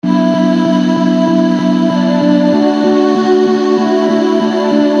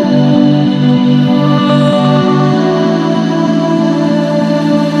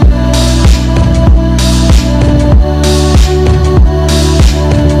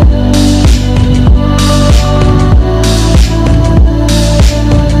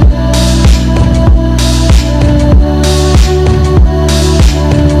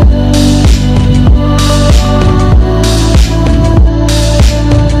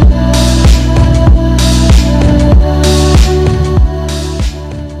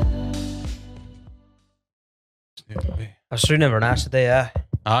I was through Inverness today, yeah.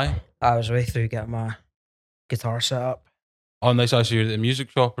 Aye. I was way through getting my guitar set up. Oh, nice. I see you're at the music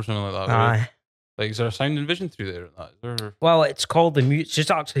shop or something like that. Right? Aye. Like, is there a sound and vision through there? Is there? Well, it's called the music. Just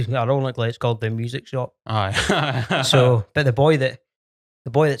actually, ironically, it's called the music shop. Aye. So, but the boy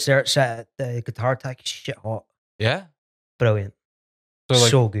that's there at set the guitar tech is shit hot. Yeah. Brilliant. So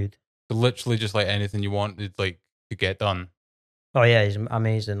like, so good. literally just like anything you wanted, like to get done. Oh yeah, he's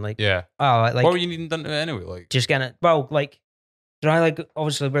amazing. Like Yeah. oh, like What were you needing done to it anyway? Like just getting it. Well, like you know, like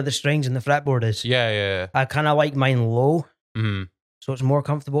obviously where the strings and the fretboard is. yeah. I kind of like mine low, Mm-hmm. so it's more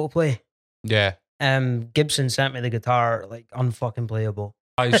comfortable to play. Yeah. Gibson sent me the guitar like unfucking playable.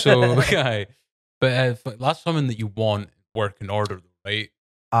 So okay, but that's something that you want work in order, right?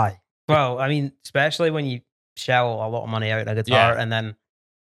 Aye. Well, I mean, especially when you shell a lot of money out on a guitar and then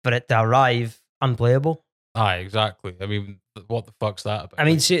for it to arrive unplayable. Aye, exactly. I mean, what the fuck's that about? I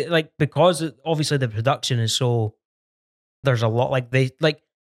mean, see, like because obviously the production is so. There's a lot like they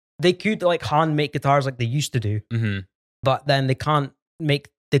could like hand make guitars like they used to do, but then they can't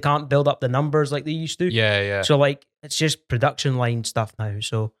build up the numbers like they used to. Yeah. So like it's just production line stuff now.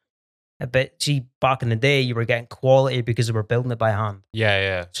 So I bet see back in the day you were getting quality because they were building it by hand.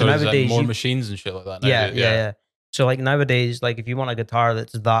 Yeah. So nowadays nowadays more machines and shit like that. Yeah. So like nowadays, like if you want a guitar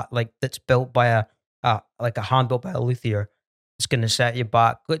that's built by a hand built by a luthier, it's gonna set you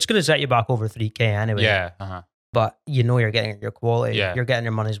back. It's gonna set you back over $3,000 anyway. Yeah. But you know you're getting your quality. Yeah. You're getting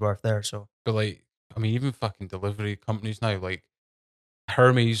your money's worth there. So, but like, I mean, even fucking delivery companies now, like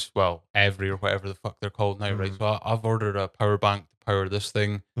Hermes, well, Every or whatever the fuck they're called now, right? So I've ordered a power bank to power this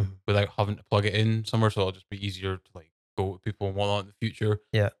thing without having to plug it in somewhere, so it'll just be easier to like go to people and whatnot in the future.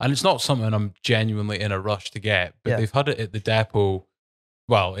 Yeah, and it's not something I'm genuinely in a rush to get, but they've had it at the depot.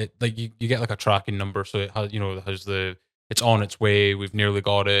 Well, it like you get like a tracking number, so it has it's on its way. We've nearly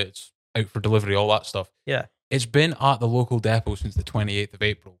got it. It's out for delivery. All that stuff. Yeah. It's been at the local depot since the 28th of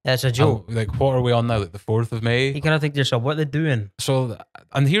April. That's a joke. Like, what are we on now? Like the 4th of May? You kind of think to yourself, what are they doing? So,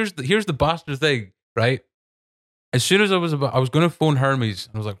 and here's the bastard thing, right? As soon as I was going to phone Hermes,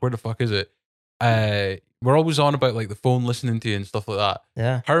 and I was like, where the fuck is it? We're always on about like the phone listening to you and stuff like that.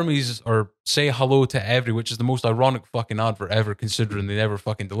 Yeah. Hermes or say hello to Every, which is the most ironic fucking advert ever, considering they never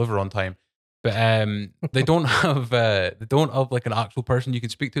fucking deliver on time. But they don't have like an actual person you can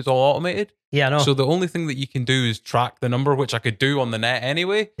speak to. It's all automated. Yeah, I know. So the only thing that you can do is track the number, which I could do on the net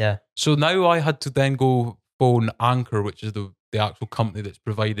anyway. Yeah. So now I had to then go phone Anchor, which is the actual company that's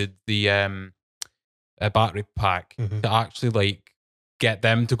provided the battery pack, to actually like get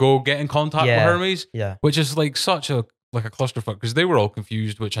them to go get in contact with Hermes. Yeah. Which is like such a clusterfuck because they were all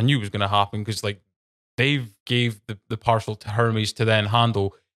confused, which I knew was going to happen because like they've gave the parcel to Hermes to then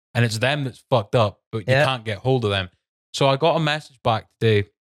handle. And it's them that's fucked up, but you can't get hold of them. So I got a message back today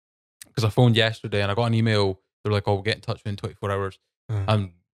because I phoned yesterday and I got an email. They're like, oh, we'll get in touch within 24 hours.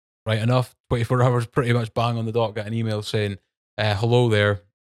 And right enough, 24 hours, pretty much bang on the dot, got an email saying, hello there.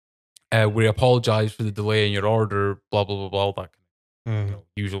 We apologize for the delay in your order, blah, blah, blah, blah, all that kind of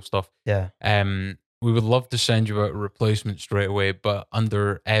usual stuff. Yeah. We would love to send you out a replacement straight away, but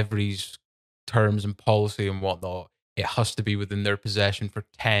under Every's terms and policy and whatnot, it has to be within their possession for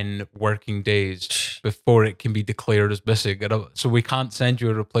 10 working days before it can be declared as missing. So we can't send you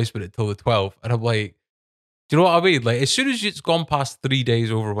a replacement until the 12th. And I'm like, do you know what I mean? Like, as soon as it's gone past 3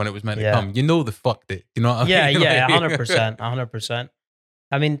 days over when it was meant to come, you know they fucked it. You know what I mean? Yeah, 100%. 100%.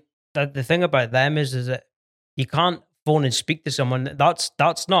 I mean, the thing about them is that you can't phone and speak to someone. That's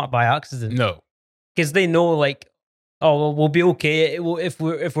not by accident. No. Because they know, like, oh, well, we'll be okay if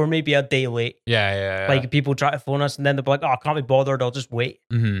we're maybe a day late. Yeah. Like people try to phone us and then they're like, oh, I can't be bothered. I'll just wait.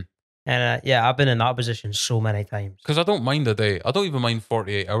 And I've been in that position so many times. Because I don't mind a day. I don't even mind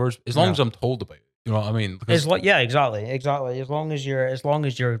 48 hours as long as I'm told about it. You know what I mean? Exactly. As long as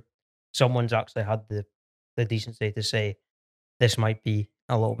you're someone's actually had the decency to say this might be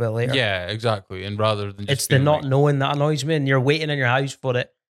a little bit later. Yeah, exactly. And rather than just it's the not knowing that annoys me, and you're waiting in your house for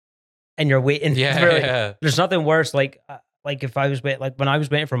it. And you're waiting. Yeah. There's nothing worse. Like if I was when I was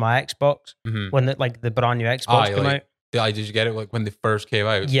waiting for my Xbox when the brand new Xbox came out. Yeah, did you get it like when they first came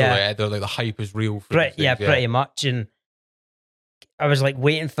out? Yeah, so, like the hype is real. For pretty much. And I was like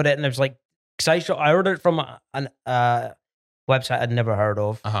waiting for it, and I was like, because I ordered it from a website I'd never heard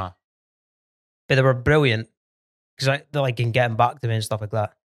of. But they were brilliant because they're like in getting back to me and stuff like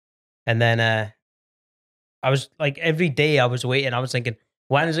that. And then I was like every day I was waiting. I was thinking,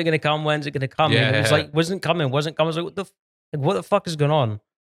 when is it going to come? When's it going to come? Yeah, and it was like, wasn't coming. I was like, what the fuck is going on?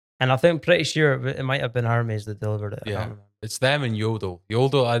 And I'm pretty sure it might have been Hermes that delivered it. Yeah. It's them and Yodel.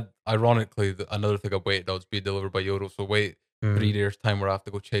 Yodel, ironically, another thing I've waited on is being delivered by Yodel. So wait 3 years' time where I have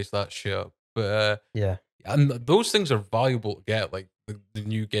to go chase that shit up. But And those things are valuable to get. Like the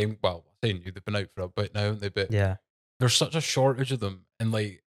new game. Well, I say new. They've been out for a bit now, haven't they? But yeah, there's such a shortage of them, and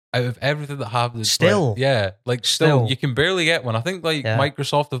like out of everything that happens, still, still you can barely get one. I think like yeah.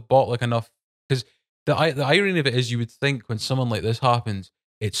 Microsoft have bought like enough, because the irony of it is you would think when someone like this happens,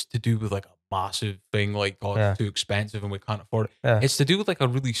 it's to do with like a massive thing, like it's too expensive and we can't afford it. Yeah. It's to do with like a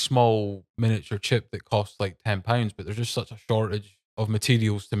really small miniature chip that costs like £10, but there's just such a shortage of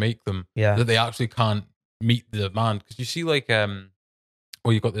materials to make them that they actually can't meet the demand. Because you see like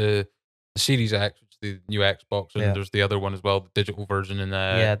well, you've got the Series X, which is the new Xbox, and there's the other one as well, the digital version, and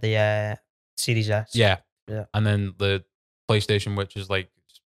the Series S. Yeah, and then the PlayStation, which is like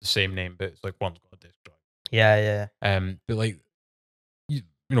the same name, but it's like one's got a disc drive. Yeah. But like you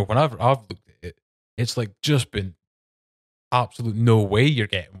know, whenever I've looked at it, it's like just been absolute no way you're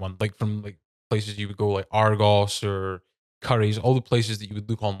getting one. Like from like places you would go, like Argos or Curry's, all the places that you would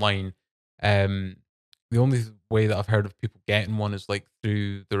look online. The only way that I've heard of people getting one is like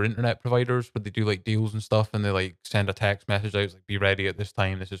through their internet providers, where they do like deals and stuff, and they like send a text message out like, "Be ready at this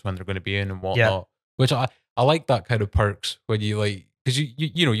time. This is when they're going to be in and whatnot." Yeah. Which I like that kind of perks when you like, because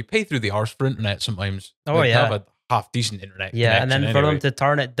you know you pay through the arse for internet sometimes. Oh like, have a half decent internet. Yeah, and then for them to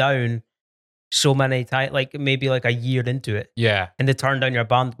turn it down so many times, like maybe like a year into it. Yeah, and they turn down your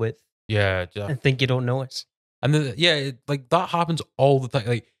bandwidth. Yeah, and think you don't notice. And like that happens all the time.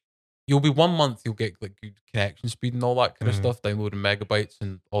 Like you'll be 1 month, you'll get like good connection speed and all that kind of stuff, downloading megabytes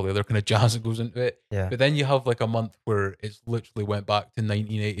and all the other kind of jazz that goes into it. Yeah. But then you have like a month where it's literally went back to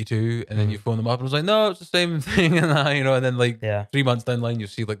 1982, and then you phone them up and it's like, no, it's the same thing, and you know, and then like 3 months down the line, you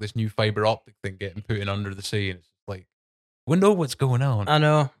see like this new fiber optic thing getting put in under the sea, and it's like, we know what's going on. I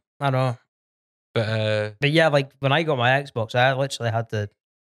know. But yeah, like when I got my Xbox, I literally had to.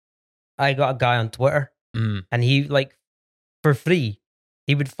 I got a guy on Twitter, and he like for free,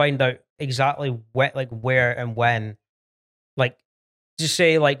 he would find out exactly where and when, like just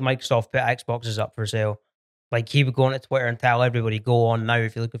say like Microsoft put Xboxes up for sale, like he would go on to Twitter and tell everybody, go on now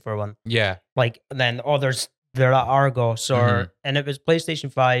if you're looking for one. Yeah, like and then they're at Argos or and it was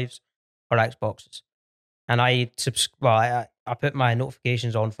PlayStation 5s or Xboxes, and I put my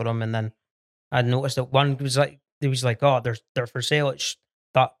notifications on for them, and then I noticed that one was like, it was like, oh, they're for sale at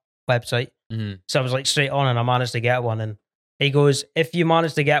that website. So I was like straight on, and I managed to get one. And he goes, if you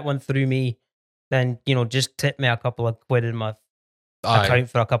manage to get one through me, then just tip me a couple of quid in my account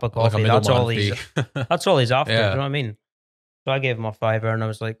for a cup of coffee. Like that's all he's after. You know what I mean? So I gave him a $5, and I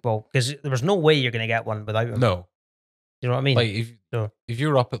was like, well, because there was no way you're gonna get one without him. No, you know what I mean? Like if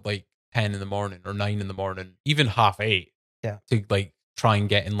you're up at like 10 in the morning or 9 in the morning, even 8:30, to like try and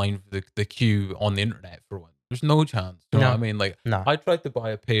get in line for the queue on the internet for one, there's no chance. You know what I mean? Like I tried to buy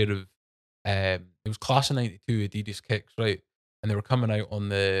a pair of it was Class of 92 Adidas kicks, right? And they were coming out on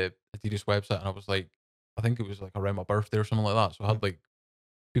the Adidas website, and I was like, I think it was like around my birthday or something like that. So I had like,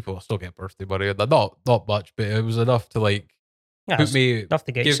 people still get birthday money, not much, but it was enough to like give me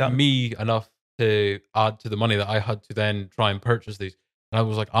enough to add to the money that I had to then try and purchase these. And I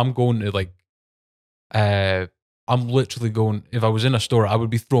was like, I'm going to like I'm literally going, if I was in a store, I would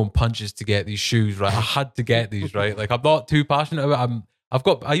be throwing punches to get these shoes, right? I had to get these, right? Like, I'm not too passionate about it.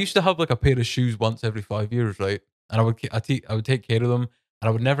 I used to have like a pair of shoes once every 5 years, right? And I would take care of them, and I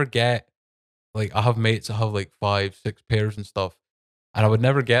would never get, like, I have mates that have like 5, 6 pairs and stuff, and I would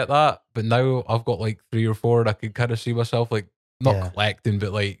never get that. But now I've got like 3 or 4, and I could kind of see myself like, not collecting,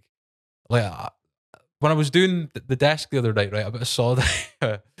 but like when I was doing the desk the other night, right? A bit of sawdust,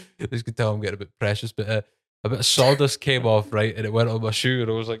 you can tell I'm getting a bit precious, but a bit of sawdust came off, right? And it went on my shoe, and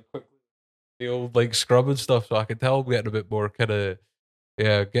I was like, quickly, the old like scrub and stuff, so I could tell I'm getting a bit more kind of,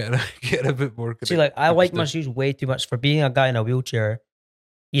 getting a bit more. See, like, I like my shoes way too much. For being a guy in a wheelchair,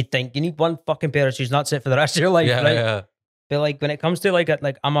 you'd think you need one fucking pair of shoes, and that's it for the rest of your life, right? Yeah. But like when it comes to like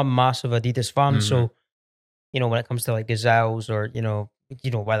I'm a massive Adidas fan, so when it comes to like Gazelles or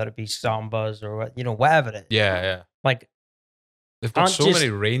whether it be Sambas or whatever it is, like they've got so many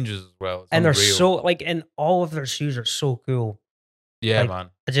ranges as well, and they're so like, and all of their shoes are so cool. Yeah, like, man.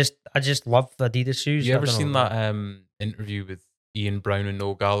 I just love the Adidas shoes. You ever seen that interview with Ian Brown and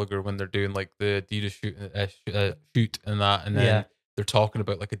Noel Gallagher when they're doing like the Adidas shoot and that, and then they're talking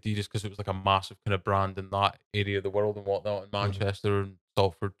about like Adidas because it was like a massive kind of brand in that area of the world and whatnot, in Manchester and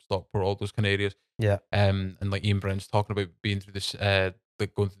Salford, Stockport, all those kind of areas. Yeah. And like Ian Brown's talking about being through this,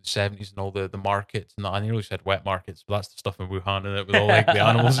 like going through the 70s and all the markets and that. I nearly said wet markets, but that's the stuff in Wuhan and it with all like the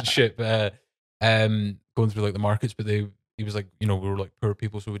animals and shit. But going through like the markets, but he was like, we were like poor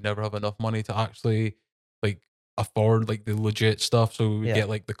people, so we'd never have enough money to actually like afford like the legit stuff, so we get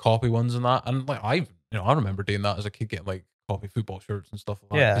like the copy ones and that. And like I remember doing that as a kid, getting like copy football shirts and stuff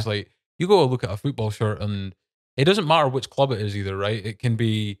like that. Because like you go look at a football shirt and it doesn't matter which club it is either, right? It can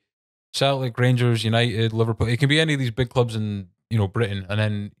be Celtic, Rangers, United, Liverpool. It can be any of these big clubs in, Britain. And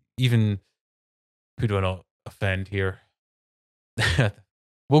then even, who do I not offend here?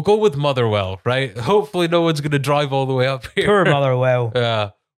 We'll go with Motherwell, right? Hopefully no one's going to drive all the way up here. Poor Motherwell. Yeah.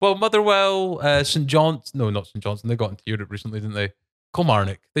 Well, Motherwell, St. John's. No, not St. John's. They got into Europe recently, didn't they?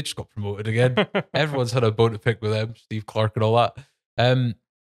 Kilmarnock. They just got promoted again. Everyone's had a bone to pick with them. Steve Clark and all that.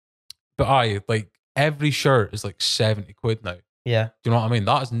 But every shirt is like 70 quid now. Yeah. Do you know what I mean?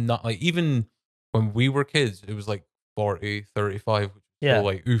 That is not like, even when we were kids, it was like 40, 35. Yeah. So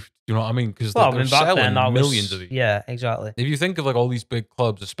like, oof. Do you know what I mean? Because they're selling millions of these. Yeah, exactly. If you think of like all these big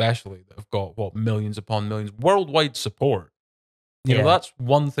clubs, especially that have got millions upon millions, worldwide support. You know, that's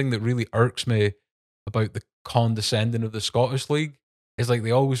one thing that really irks me about the condescending of the Scottish League. Is like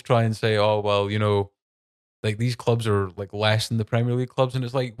they always try and say, oh well, like these clubs are like less than the Premier League clubs, and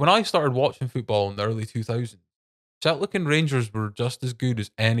it's like when I started watching football in the early 2000s, Celtic and Rangers were just as good as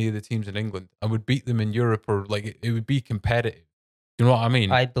any of the teams in England and would beat them in Europe, or like it would be competitive. You know what I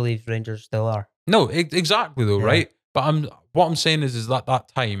mean? I believe Rangers still are. No, exactly though, right? But what I'm saying is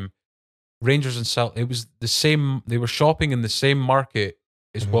that time, Rangers and Celtic, it was the same. They were shopping in the same market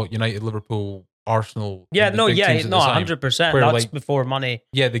as what United, Liverpool, Arsenal. 100%. That's before money.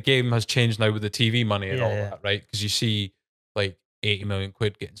 Yeah, the game has changed now with the TV money and all that, right? Because you see like 80 million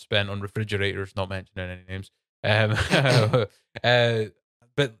quid getting spent on refrigerators, not mentioning any names. But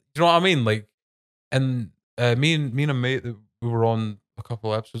you know what I mean? Like, and me and a mate that we were on a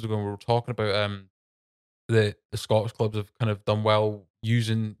couple of episodes ago, and we were talking about the Scottish clubs have kind of done well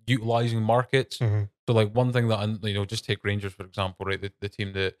utilizing markets. Mm-hmm. So like one thing that just take Rangers for example, right? The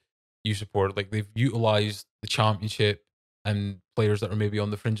team that you support, like they've utilized the Championship and players that are maybe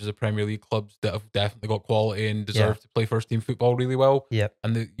on the fringes of Premier League clubs that have definitely got quality and deserve to play first team football really well. Yeah,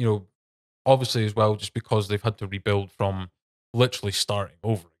 and obviously as well, just because they've had to rebuild from literally starting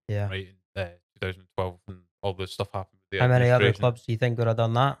over. Yeah, right. In 2012 and all this stuff happened. How many other clubs do you think would have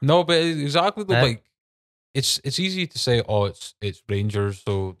done that? No, but exactly. Like it's easy to say, oh, it's Rangers,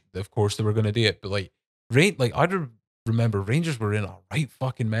 so of course they were going to do it. But I remember Rangers were in a right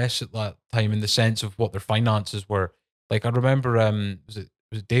fucking mess at that time in the sense of what their finances were. Like I remember, was it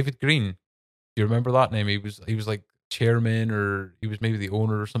David Green? Do you remember that name? He was like chairman, or he was maybe the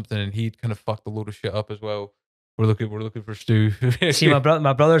owner or something, and he'd kind of fucked a load of shit up as well. We're looking for Stu. See, my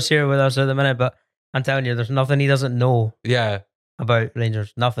brother's here with us at the minute, but I'm telling you, there's nothing he doesn't know. Yeah, about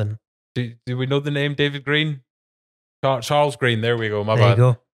Rangers, nothing. Do we know the name David Green? Charles Green. There we go. There you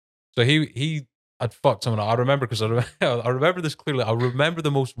go. So he had fucked someone up. I remember because I remember this clearly. I remember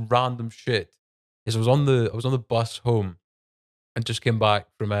the most random shit. Is I was on the bus home, and just came back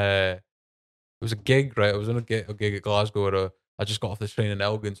from it was a gig, right? I was on a gig at Glasgow. I just got off the train in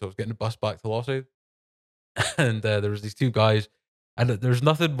Elgin, so I was getting the bus back to Losside, and there was these two guys. And there's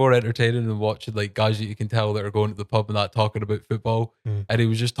nothing more entertaining than watching like guys that you can tell that are going to the pub and that talking about football. Mm. And he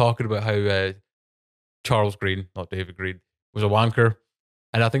was just talking about how Charles Green, not David Green, was a wanker.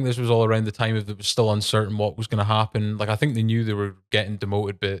 And I think this was all around the time of it was still uncertain what was going to happen. Like I think they knew they were getting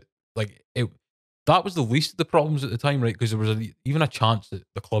demoted, but like that was the least of the problems at the time, right? Because there was even a chance that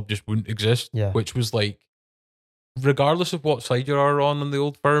the club just wouldn't exist, which was like, regardless of what side you are on the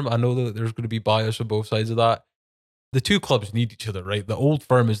Old Firm, I know that there's going to be bias on both sides of that. The two clubs need each other, right? The Old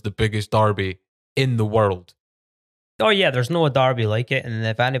Firm is the biggest derby in the world. Oh, yeah, there's no derby like it. And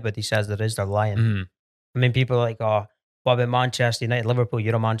if anybody says there is, they're lying. Mm-hmm. I mean, people are like, oh, what about Manchester United, Liverpool?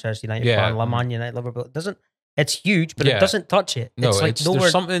 You're a Manchester United fan. Man United, Liverpool. It's huge, but it doesn't touch it. No,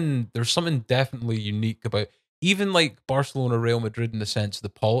 there's something definitely unique about even like Barcelona, Real Madrid in the sense of the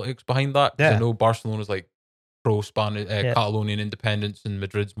politics behind that. Yeah. I know Barcelona's like pro-Spanish, Catalonian independence, and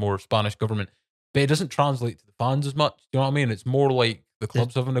Madrid's more Spanish government. But it doesn't translate to the fans as much. You know what I mean? It's more like the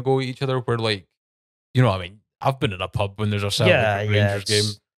clubs having to go at each other where like, you know what I mean? I've been in a pub when there's a Celtic Rangers game.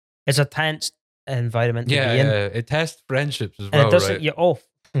 It's a tense environment to be in. Yeah, it tests friendships as well, it doesn't, right?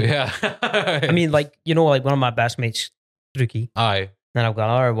 Yeah. I mean, like, like one of my best mates, Druki. Aye. Then I've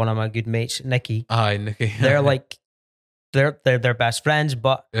got one of my good mates, Nicky. Aye, Nicky. They're like, they're best friends,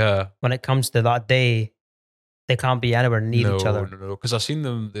 but when it comes to that day, they can't be anywhere near each other. No. Because I seen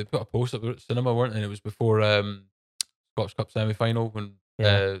them. They put a post up at cinema, weren't they? And it was before Scottish Cup semi-final when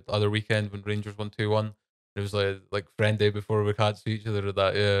the other weekend when Rangers won 2-1. It was like friend day before we can't see each other. Or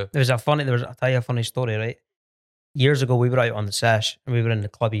that I'll tell you a funny story, right? Years ago, we were out on the sesh and we were in the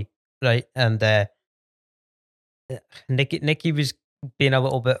clubby, right? And Nicky was being a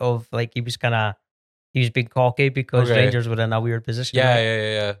little bit of like he was being cocky because Rangers were in a weird position.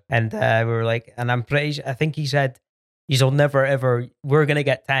 Yeah. And we were like, and I think he said, you'll never ever. We're gonna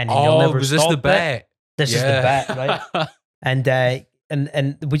get 10. And you'll Oh, never was this the bet? This is the bet, right?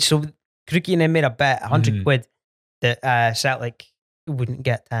 and we so Crookie and I made a bet, 100 quid, that Celtic wouldn't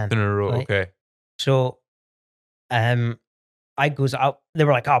get 10 in a row. right? Okay. So, I goes out. They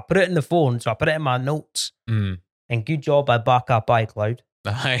were like, "I'll put it in the phone," so I put it in my notes. And good job, I back up iCloud.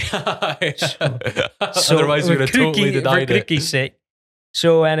 So otherwise, we would have totally denied it. For Crookie's sake.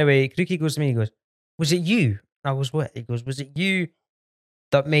 So anyway, Crookie goes to me. He goes, "Was it you?" I was, "What?" He goes, "Was it you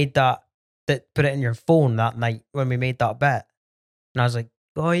that made that put it in your phone that night when we made that bet?" And I was like,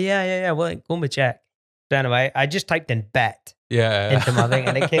 "Oh yeah. Well, go me check." So anyway, I just typed in bet into my thing,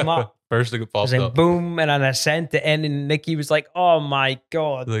 and it came up. First thing it popped up. Boom, and then I sent it in, and Nicky was like, "Oh my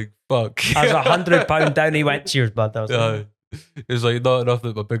god!" Like fuck. I was £100 down. He went, "Cheers, bud." That was it's like not enough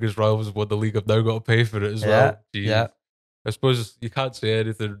that my biggest rivals won the league. I've now got to pay for it as well. Jeez. Yeah. I suppose you can't say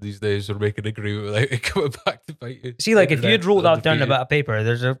anything these days or make an agreement without it coming back to bite you. See, like if you'd wrote that down on a bit of paper,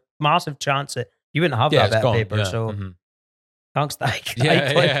 there's a massive chance that you wouldn't have that bit of paper. Yeah. So thanks, Dyke.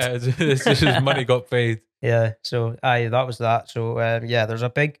 This is money got paid. Yeah. So that was that. So there's a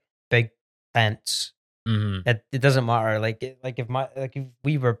big fence. It doesn't matter.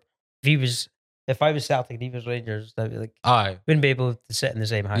 If I was Celtic and he was Rangers, I'd be like, wouldn't be able to sit in the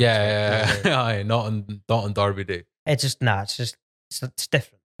same house. Yeah. Not on Derby Day. It's just it's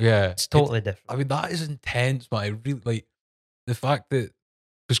different. Yeah, it's totally different. I mean, that is intense, man. I really like the fact that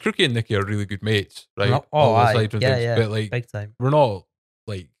because Crookie and Nicky are really good mates, right? But like big time. We're not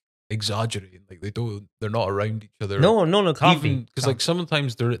like exaggerating. Like they're not around each other. No, can't even because like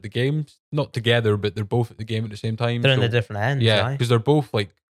sometimes they're at the games, not together, but they're both at the game at the same time. They're in the different ends. Yeah, because they're both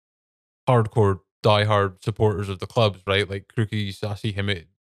like hardcore, diehard supporters of the clubs, right? Like Crookie, I see him at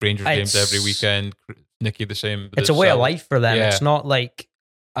Rangers games every weekend. Nicky the same. It's a way of life for them. Yeah. It's not like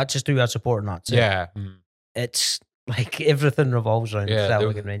I just do a support and that's it. Yeah. It's like everything revolves around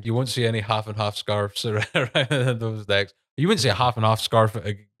Celtic and Rangers. You won't see any half and half scarves around those decks. You wouldn't see a half and half scarf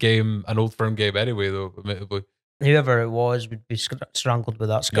at an Old Firm game anyway, though, admittedly. Whoever it was would be strangled with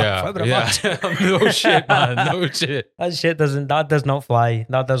that scarf. No shit, man. No shit. That does not fly.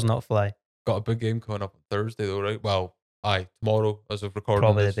 That does not fly. Got a big game coming up on Thursday, though, right? Well, tomorrow as of recording.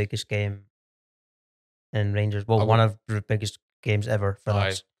 Probably the biggest game in Rangers. Well, one of the biggest games ever for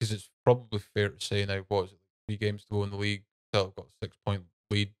us. Because it's probably fair to say now, 3 games to go in the league. Celtic got a 6-point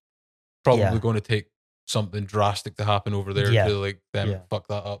lead. Probably going to take something drastic to happen over there to like them fuck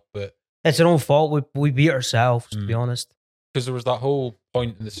that up. But it's their own fault. We beat ourselves, to be honest. Because there was that whole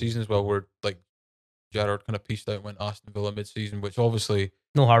point in the season as well where like Gerrard kind of pieced out and went Aston Villa mid-season, which obviously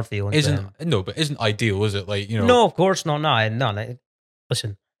no hard feelings. But isn't ideal, is it? Like, you know. No, of course not. No.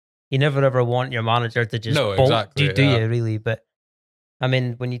 Listen, you never ever want your manager to just exactly. Do you really? But I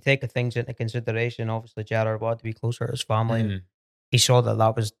mean, when you take things into consideration, obviously Gerrard wanted to be closer to his family. He saw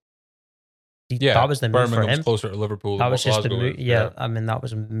that was that was the move for him. Closer to Liverpool. That was just the move. Yeah, I mean that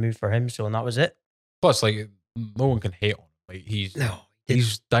was a move for him. So and that was it. Plus, like no one can hate on him. Like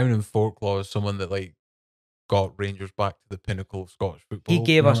he's down in folklore as someone that like got Rangers back to the pinnacle of Scottish football. He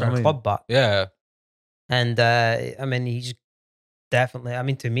gave us our club back. Yeah, and I mean he's definitely. I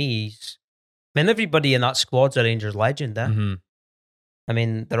mean to me, everybody in that squad's a Rangers legend. I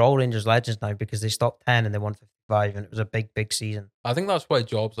mean, they're all Rangers legends now because they stopped 10 and they won 55, and it was a big season. I think that's why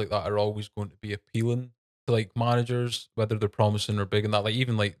jobs like that are always going to be appealing to like managers, whether they're promising or big and that. Like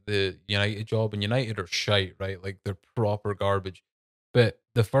even like the United job, and United are shite, right? Like they're proper garbage. But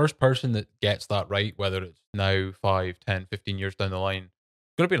the first person that gets that right, whether it's now 5, 10, 15 years down the line,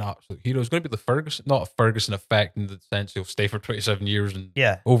 it's going to be an absolute hero. It's going to be the Ferguson, not a Ferguson effect in the sense he'll stay for 27 years and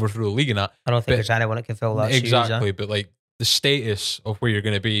overthrow the league and that. I don't think there's anyone that can fill that exactly, shoes, but like the status of where you're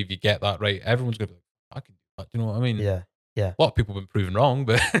going to be if you get that right, everyone's going to be like, I can do that. Do you know what I mean? Yeah. A lot of people have been proven wrong,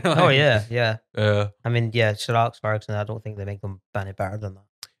 but I mean, Sir Alex Ferguson, I don't think they make them any better than that.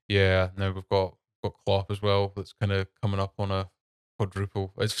 Yeah, now we've got Klopp as well. That's kind of coming up on a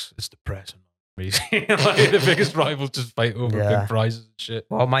quadruple. It's depressing. Like the biggest rivals just fight over big prizes and shit.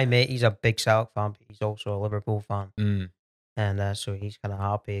 Well, my mate, he's a big Celtic fan, but he's also a Liverpool fan, and so he's kind of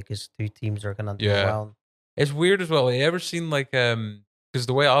happy because 2 teams are kind of doing well. It's weird as well. Have you ever seen like because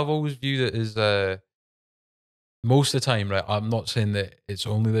the way I've always viewed it is most of the time, right? I'm not saying that it's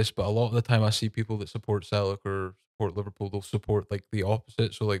only this, but a lot of the time I see people that support Celtic or support Liverpool, they'll support like the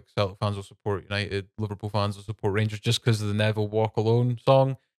opposite. So like Celtic fans will support United, Liverpool fans will support Rangers just because of the Neville Walk Alone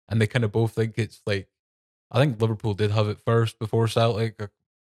song, and they kind of both think it's like, I think Liverpool did have it first before Celtic.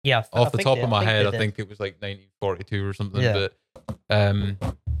 Yeah, off the top of my head, I think it was like 1942 or something. Yeah.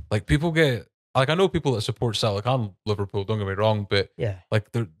 But like people get like I know people that support Celtic and Liverpool. Don't get me wrong, but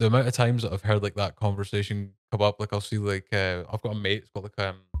like the amount of times that I've heard like that conversation come up, like I'll see like I've got a mate. It's got like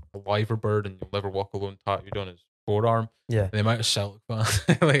a liver bird and you'll never walk alone tattooed on his forearm. Yeah, and the amount of Celtic fans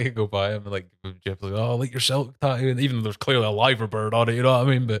like go by him and like Jeff like, oh, like your Celtic tattoo, and even though there's clearly a liver bird on it, you know what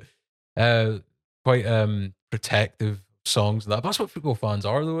I mean? But quite protective songs and that. But that's what football fans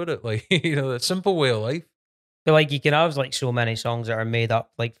are, though, isn't it? Like a simple way of life. But like you can have like so many songs that are made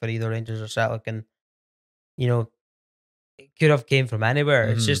up like for either Rangers or Celtic, and it could have came from anywhere.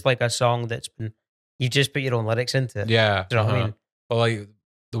 It's just like a song that's been you just put your own lyrics into it. Yeah, do you know what I mean? Well, like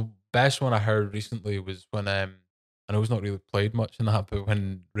the best one I heard recently was when I know it's not really played much in that, but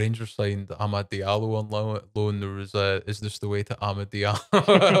when Rangers signed Amad Diallo on loan, there was "Is This the Way to Amad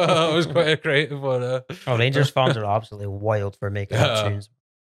Diallo?" It was quite a creative one. Rangers fans are absolutely wild for making up tunes.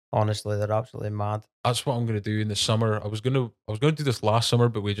 Honestly, they're absolutely mad. That's what I'm gonna do in the summer. I was gonna do this last summer,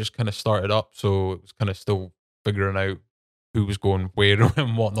 but we just kind of started up, so it was kind of still figuring out who was going where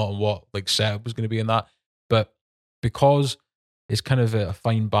and whatnot and what like setup was going to be in that. But because it's kind of a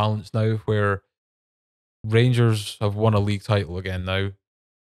fine balance now, where Rangers have won a league title again now,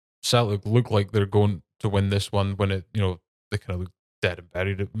 Celtic look like they're going to win this one when it they kind of look dead and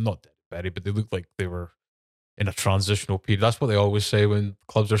buried. Not dead and buried, but they look like they were in a transitional period. That's what they always say when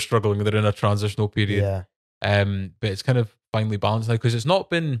clubs are struggling, they're in a transitional period. Yeah. But it's kind of finally balanced now because it's not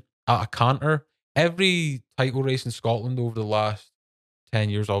been at a canter. Every title race in Scotland over the last 10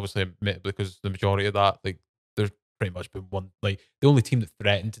 years, obviously, because the majority of that, like, there's pretty much been one. Like, the only team that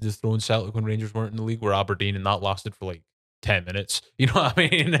threatened to dethrone Celtic when Rangers weren't in the league were Aberdeen, and that lasted for like 10 minutes. You know what I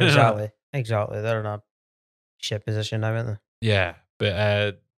mean? Exactly. They're in a shit position now, aren't they? Yeah,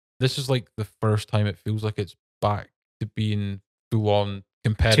 but this is like the first time it feels like it's back to being full on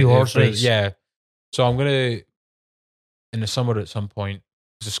competitive. 2-horse race. Yeah. So I'm gonna in the summer at some point.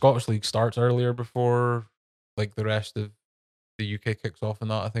 The Scottish League starts earlier before like the rest of the UK kicks off and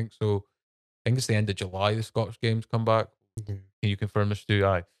that, I think. So I think it's the end of July the Scottish games come back. Mm-hmm. Can you confirm this, Stu?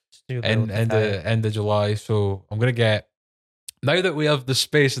 Aye. End of July. So I'm gonna get now that we have the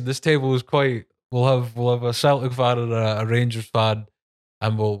space and this table is quite we'll have a Celtic fan and a Rangers fan,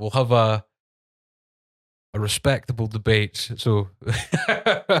 and we'll have a respectable debate. So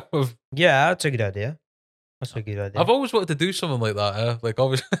yeah, that's a good idea. That's a good idea. I've always wanted to do something like that. Like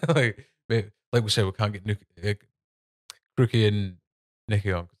obviously, like we say, we can't get Crookie and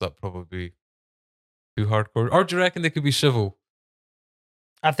Nicky on because that'd probably be too hardcore. Or do you reckon they could be civil?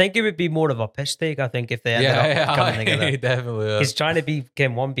 I think it would be more of a piss take. I think if they ended up coming together, definitely. He's trying to be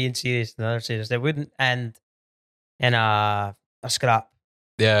one being serious and the other serious. They wouldn't end in a scrap.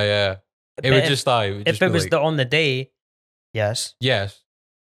 Yeah. It would just die. If it was on the day, yes.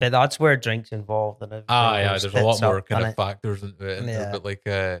 But that's where drinks involved. And yeah, there's a lot more kind of factors into it. Yeah. But like,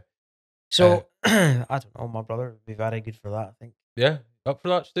 so I don't know. My brother would be very good for that, I think. Yeah, up for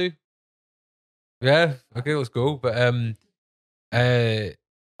that, Stu? Yeah, okay, let's go. But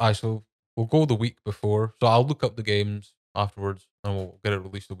so we'll go the week before. So I'll look up the games afterwards, and we'll get it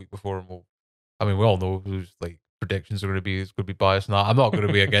released the week before. And we all know who's like predictions are going to be. It's going to be biased. Now I'm not going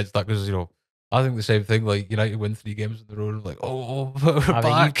to be against that because I think the same thing. Like United win 3 games in a row. Like, we're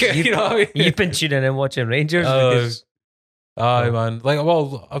back. You know what I mean? You've been tuning in watching Rangers. Man. Like,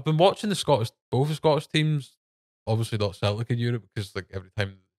 well, I've been watching both the Scottish teams. Obviously not Celtic in Europe because like every time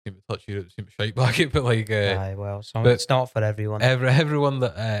they seem to touch Europe, they seem to shite back it. But like, it's not for everyone.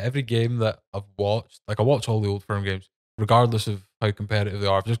 Every game that I've watched, like I watch all the Old Firm games, regardless of how competitive they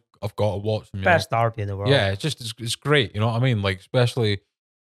are. I've got to watch them. Best derby in the world. Yeah, it's great. You know what I mean? Like, especially.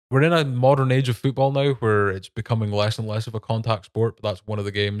 We're in a modern age of football now where it's becoming less and less of a contact sport, but that's one of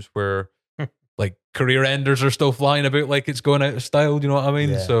the games where like career enders are still flying about like it's going out of style, do you know what I mean?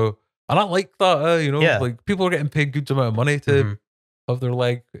 Yeah. So, and I like that, like people are getting paid good amount of money to have their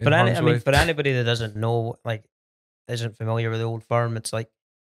leg in harm's way. For anybody that doesn't know, like, isn't familiar with the Old Firm, it's like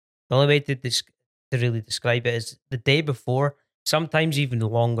the only way to really describe it is the day before, sometimes even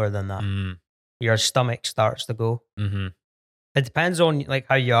longer than that, your stomach starts to go. Mm-hmm. It depends on like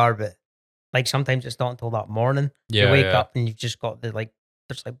how you are, but like sometimes it's not until that morning. Yeah, you wake up and you've just got there's like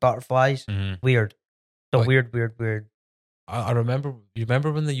butterflies. Weird. So weird. I remember. You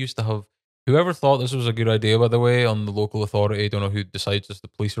remember when they used to have? Whoever thought this was a good idea, by the way, on the local authority, I don't know who decides it's the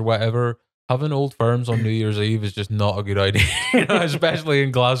police or whatever. Having Old Firms on New Year's Eve is just not a good idea, especially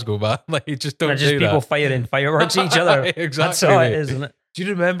in Glasgow, man. Like, you just don't. Just people firing fireworks at each other. Exactly. That's all it is, isn't it? Do you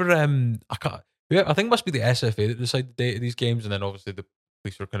remember? I think it must be the SFA that decide the date of these games, and then obviously the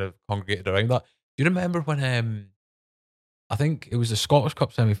police are kind of congregated around that. Do you remember when I think it was the Scottish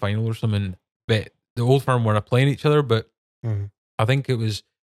Cup semi-final or something, but the Old Firm weren't playing each other, but I think it was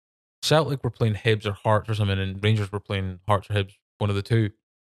Celtic were playing Hibs or Hearts or something, and Rangers were playing Hearts or Hibs, one of the two.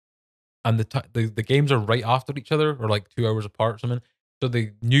 And the games are right after each other, or like 2 hours apart or something. So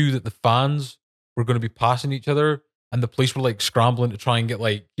they knew that the fans were going to be passing each other, and the police were like scrambling to try and get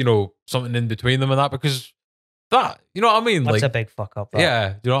like, you know, something in between them and that, because that, you know what I mean? That's like a big fuck up. Right?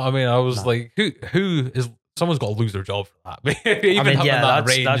 Yeah, you know what I mean? I was like, who is, someone's got to lose their job for that. Even I mean, yeah, that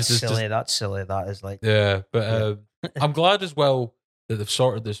that's silly. That's silly. That is like, yeah, but I'm glad as well that they've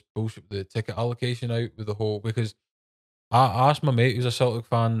sorted this bullshit, the ticket allocation out with the whole, because I asked my mate who's a Celtic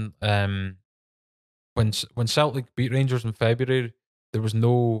fan, when Celtic beat Rangers in February, there was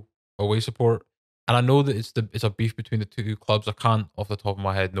no away support, and I know that it's a beef between the two clubs. I can't off the top of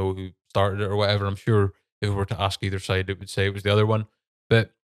my head know who started it or whatever. I'm sure if we were to ask either side, it would say it was the other one.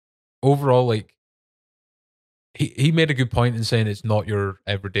 But overall, like, he made a good point in saying it's not your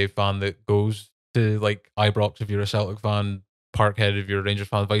everyday fan that goes to like Ibrox if you're a Celtic fan, Parkhead if you're a Rangers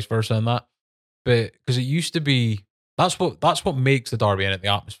fan, vice versa, and that. But because it used to be, that's what makes the derby in it, the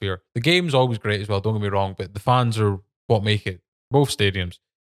atmosphere. The game's always great as well, don't get me wrong, but the fans are what make it, both stadiums.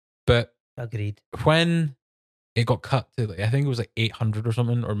 But agreed. When it got cut to, like, I think it was like 800 or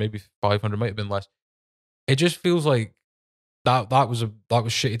something, or maybe 500, might have been less. It just feels like that was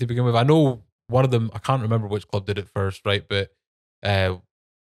shitty to begin with. I know one of them, I can't remember which club did it first, right? But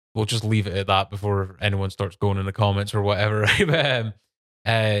we'll just leave it at that before anyone starts going in the comments or whatever, right?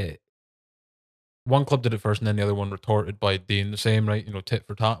 But one club did it first, and then the other one retorted by doing the same, right? You know, tit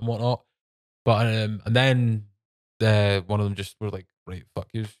for tat and whatnot. But and then one of them just were like, right, fuck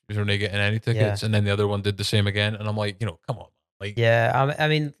you, you're not getting any tickets. Yeah. And then the other one did the same again, and I'm like, you know, come on, like, yeah. I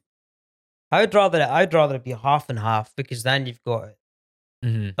mean, I'd rather it be half and half, because then you've got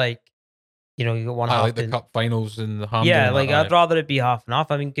it, like, you know, you got one half. Like the cup finals in the Hampden. Yeah, like I'd rather it be half and half.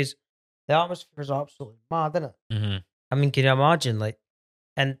 I mean, because the atmosphere is absolutely mad, isn't it? Mm-hmm. I mean, can you imagine, like,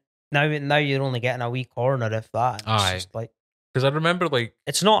 and now you're only getting a wee corner, if that. It's just like, because I remember, like,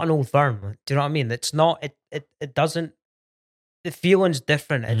 it's not an Old Firm. Do you know what I mean? It's not. It doesn't. The feeling's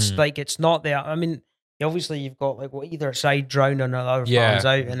different. It's like, it's not there. I mean, obviously you've got like either side drowning or the other fans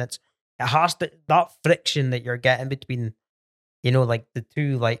out, and it has to, that friction that you're getting between, you know, like the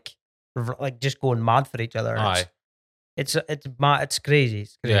two, like just going mad for each other. It's mad. It's crazy.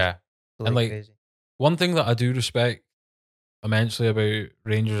 It's crazy. Yeah, totally, and like crazy. One thing that I do respect immensely about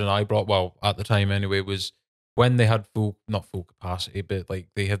Rangers and Ibrox, well, at the time anyway, was when they had not full capacity, but like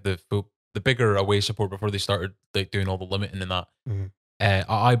they had the bigger away support before they started like doing all the limiting and that. Mm-hmm. At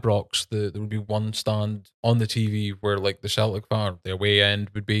Ibrox, there would be one stand on the TV where like the Celtic fan, the away end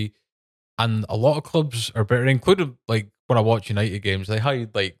would be, and a lot of clubs are better, including like when I watch United games, they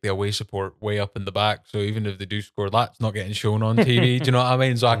hide like the away support way up in the back, so even if they do score, that's not getting shown on TV. Do you know what I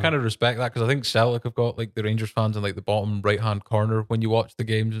mean? So I kind of respect that, because I think Celtic have got like the Rangers fans in like the bottom right hand corner when you watch the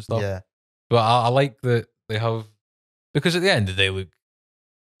games and stuff. Yeah, but I like that they have, because at the end of the day, look,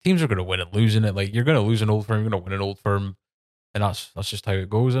 teams are going to win and lose in it. Like, you're going to lose an Old Firm, you're going to win an Old Firm, and that's just how it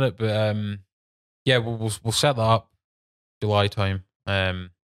goes in it. But yeah, we'll set that up July time.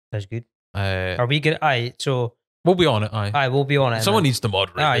 That's good. Are we good? So we'll be on it. We'll be on it. Someone needs to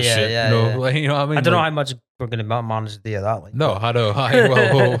moderate this shit. You know what I mean? I don't know how much we're going to manage to do that. Like, no, I know.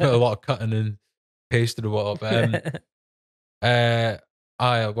 Well, a lot of cutting and pasting and whatnot.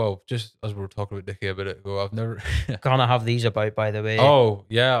 Well, just as we were talking about Nicky a bit ago, I've never can't have these about, by the way. Oh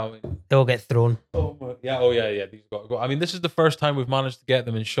yeah, I mean, they'll get thrown. Oh yeah. These got to go. I mean, this is the first time we've managed to get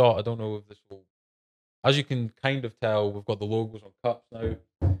them in shot. I don't know if this will. As you can kind of tell, we've got the logos on cups now.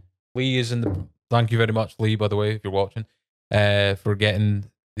 Lee is in the. Thank you very much, Lee, by the way, if you're watching, for getting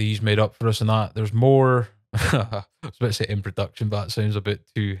these made up for us and that. There's more. I was about to say in production, but that sounds a bit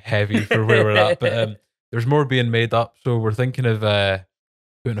too heavy for where we're at. But there's more being made up, so we're thinking of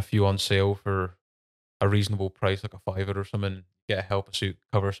putting a few on sale for a reasonable price, like a $5 or something. Get a help a suit,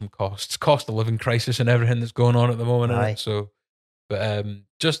 cover some costs, cost of living crisis, and everything that's going on at the moment. Innit? So, but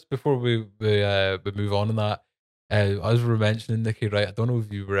just before we move on in that, as we were mentioning, Nicky, right? I don't know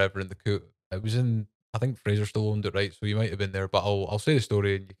if you were ever in the coop. It was in, I think Fraser still owned it, right? So you might have been there, but I'll say the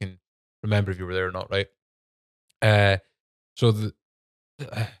story and you can remember if you were there or not, right? So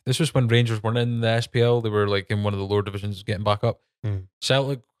this was when Rangers weren't in the SPL. They were like in one of the lower divisions, getting back up.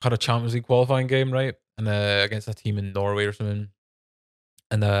 Celtic had a Champions League qualifying game, right? And against a team in Norway or something.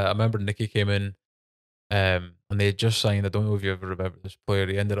 And I remember Nicky came in, and they had just signed. I don't know if you ever remember this player.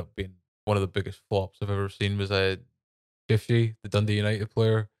 He ended up being one of the biggest flops I've ever seen. Was Shifty, the Dundee United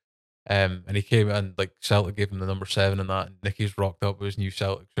player. And he came in, like, Celtic gave him the number 7 and that. And Nicky's rocked up with his new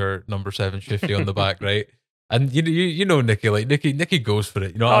Celtic shirt, number 7 Shifty on the back, right? And you know Nicky, like Nicky goes for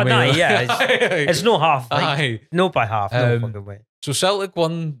it. You know what I mean? No, yeah, it's no half. Like, no by half. No fucking way. So Celtic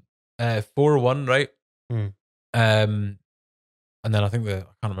won 4-1, right? Mm. And then I can't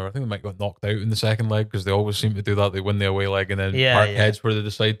remember. I think they might got knocked out in the second leg because they always seem to do that. They win the away leg and then Parkhead's where they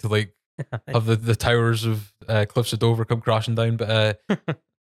decide to like have the towers of Cliffs of Dover come crashing down. But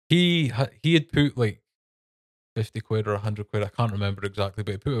he had put like 50 quid or 100 quid. I can't remember exactly,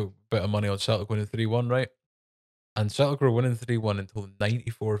 but he put a bit of money on Celtic winning 3-1, right? And Celtic were winning 3-1 until the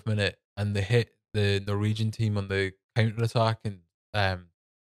 94th minute, and they hit the Norwegian team on the counter attack and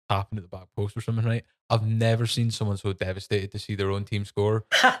tapping at the back post or something, right? I've never seen someone so devastated to see their own team score.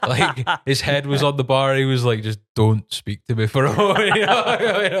 Like, his head was on the bar. He was like, just don't speak to me for a moment. You know?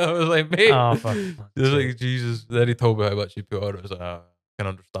 I was like, mate. Oh, fuck. It was like, Jesus. Then he told me how much he put on it. I was like, I can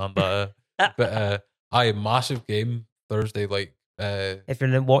understand that. But I had a massive game Thursday. Like, if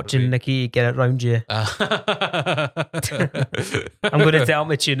you're watching Nikki, get it round you. I'm going to tell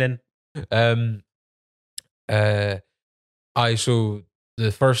me tune in. So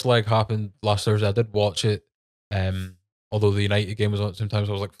the first leg happened last Thursday. I did watch it. Although the United game was on, sometimes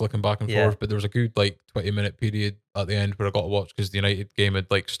I was like flicking back and forth, but there was a good like 20-minute period at the end where I got to watch because the United game had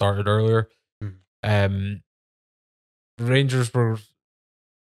like started earlier. The Rangers were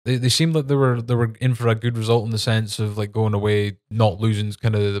they seemed like they were in for a good result in the sense of like going away, not losing's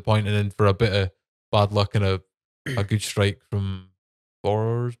kind of the point, and then for a bit of bad luck and a good strike from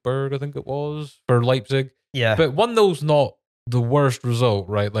Forsberg, I think it was, for Leipzig. Yeah. But 1-0's not the worst result,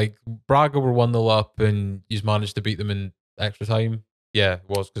 right? Like Braga were 1-0 up and he's managed to beat them in extra time. Yeah, it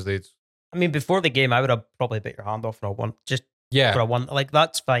was because they'd. I mean, before the game, I would have probably bit your hand off for a one. Just for a one. Like,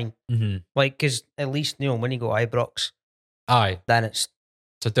 that's fine. Mm-hmm. Like, because at least, when you go Ibrox, then it's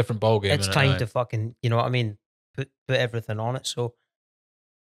a different ballgame. It's time to fucking, you know what I mean? Put everything on it. So,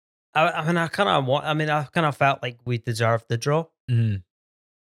 I kind of felt like we deserved the draw. Mm-hmm.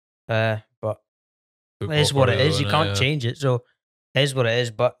 But it is what it is. You can't change it. So it is what it is.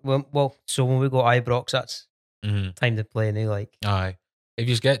 But so when we go Ibrox, that's time to play. And they like, aye. If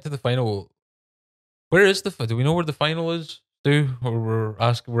you get to the final, where is do we know where the final is? Or we're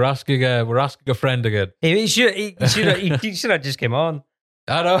asking a friend again. He should have just came on.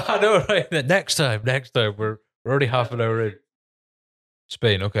 I know, right? Next time, we're already half an hour in.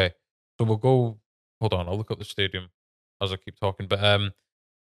 Spain, okay. So we'll go. Hold on, I'll look up the stadium as I keep talking. But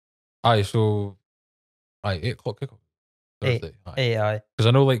 8 o'clock kickoff Thursday. Because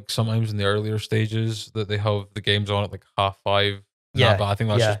I know, like sometimes in the earlier stages that they have the games on at like 5:30. Yeah, but I think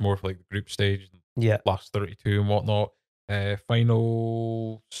that's just more for like the group stage. Yeah, last 32 and whatnot.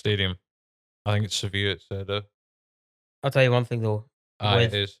 Final stadium. I think it's Sevilla. It said. I'll tell you one thing though.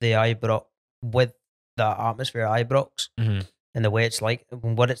 With the Ibrox, with the atmosphere at Ibrox, and the way it's like,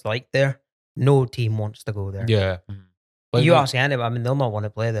 what it's like there, no team wants to go there. Yeah. Like, you ask anybody, I mean, they'll not want to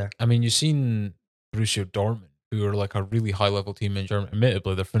play there. I mean, you've seen Borussia Dortmund, who are like a really high level team in Germany.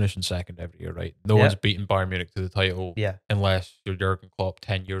 Admittedly, they're finishing second every year, right? No one's beaten Bayern Munich to the title, unless you're Jurgen Klopp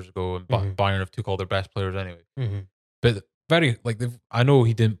 10 years ago, and Bayern have took all their best players anyway. But I know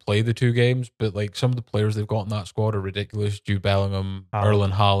he didn't play the 2 games, but like some of the players they've got in that squad are ridiculous. Jude Bellingham,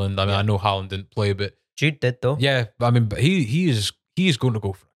 Erling Haaland. I mean, I know Haaland didn't play, but Jude did though. Yeah, I mean, but he is going to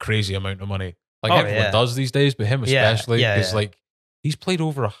go for a crazy amount of money, like everyone does these days, but him especially, because like he's played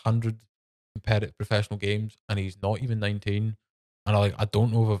over 100 competitive professional games, and he's not even 19. And I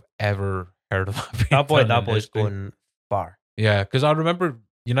don't know if I've ever heard of that. That boy's going far. Yeah, because I remember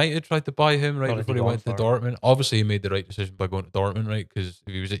United tried to buy him right before he went to Dortmund. Obviously, he made the right decision by going to Dortmund, right? Because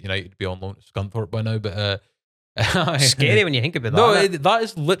if he was at United, he'd be on loan to Scunthorpe by now. But scary when you think about that. No, that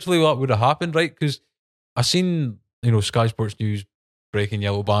is literally what would have happened, right? Because I seen Sky Sports News breaking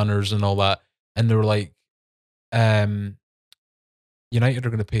yellow banners and all that, and they were like, United are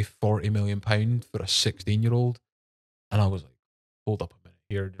going to pay £40 million for a 16-year-old, and I was like, hold up a minute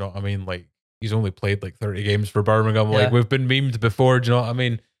here. Do you know what I mean? Like, he's only played like 30 games for Birmingham. Like, we've been memed before. Do you know what I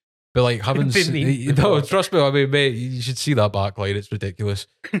mean? But like, having no, trust me. I mean, mate, you should see that backlight. It's ridiculous.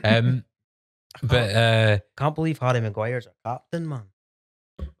 But can't believe Harry Maguire's a captain, man.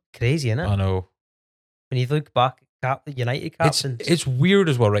 Crazy, isn't it? I know. When you look back at the United captains, it's weird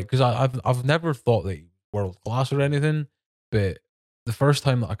as well, right? Because I've never thought that he was world class or anything, but the first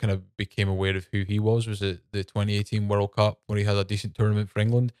time that I kind of became aware of who he was at the 2018 World Cup, where he had a decent tournament for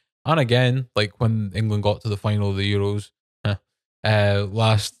England. And again, like when England got to the final of the Euros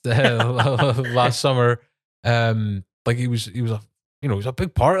last summer, like he was a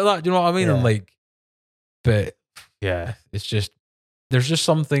big part of that. Do you know what I mean? And like, but yeah, it's just there's just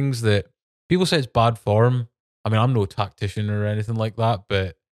some things that people say it's bad form. I mean, I'm no tactician or anything like that,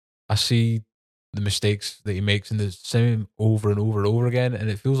 but I see the mistakes that he makes in the same over and over and over again, and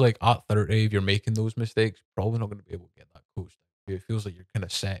it feels like at 30, if you're making those mistakes, probably not going to be able to get that coached. It feels like you're kind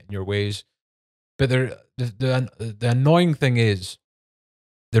of set in your ways. But the annoying thing is,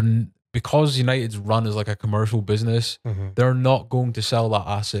 because United's run is like a commercial business, they're not going to sell that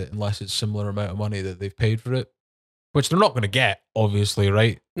asset unless it's similar amount of money that they've paid for it, which they're not going to get, obviously,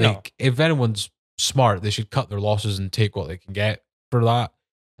 right? No. Like, if anyone's smart, they should cut their losses and take what they can get for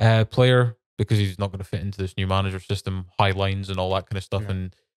that player, because he's not going to fit into this new manager system, high lines and all that kind of stuff. No.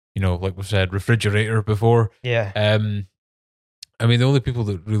 And, like we said, refrigerator before. Yeah. I mean, the only people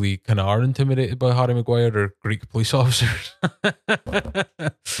that really kind of are intimidated by Harry Maguire are Greek police officers.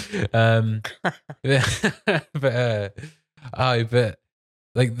 but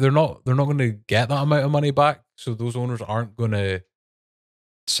like they're not going to get that amount of money back, so those owners aren't going to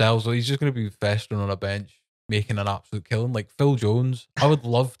sell. So he's just going to be festering on a bench, making an absolute killing. Like Phil Jones, I would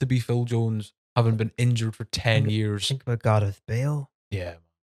love to be Phil Jones, having been injured for 10 years. Think about Gareth Bale. Yeah.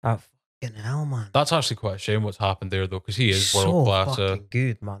 Fucking hell, man. That's actually quite a shame what's happened there, though, because he is world class. Fucking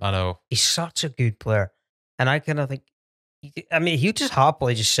good, man. I know. He's such a good player. And I kind of think, I mean, he'd just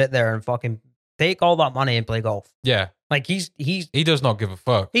happily just sit there and fucking take all that money and play golf. Yeah. Like, he does not give a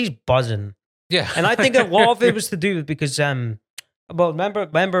fuck. He's buzzing. Yeah. And I think a lot of it was to do because, remember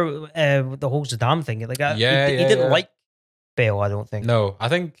the whole Zidane thing? Like, he didn't like Bale, I don't think. No, I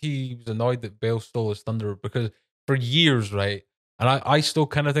think he was annoyed that Bale stole his thunder, because for years, right, and I still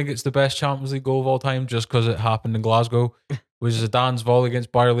kind of think it's the best Champions League goal of all time just because it happened in Glasgow, was Zidane's volley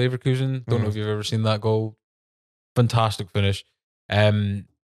against Bayer Leverkusen. Don't know if you've ever seen that goal. Fantastic finish. And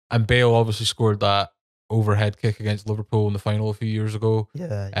Bale obviously scored that overhead kick against Liverpool in the final a few years ago.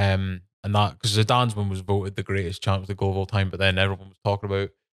 Yeah. And that, because Zidane's one was voted the greatest Champions League goal of all time, but then everyone was talking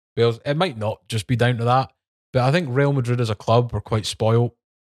about Bale's. It might not just be down to that, but I think Real Madrid as a club are quite spoiled.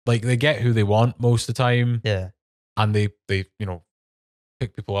 Like, they get who they want most of the time. Yeah. And they pick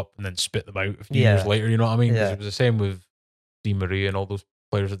people up and then spit them out a few years later, you know what I mean? Because it was the same with Di Maria and all those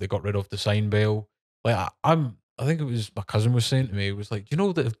players that they got rid of to sign Bale. Like, I think it was my cousin was saying to me, it was like, do you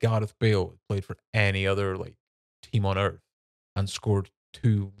know that if Gareth Bale had played for any other like team on earth and scored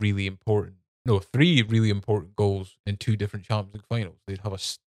three really important goals in two different Champions League finals, they'd have a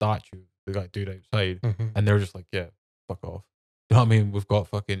statue of the guy dude outside, and they're just like, yeah, fuck off. You know what I mean? We've got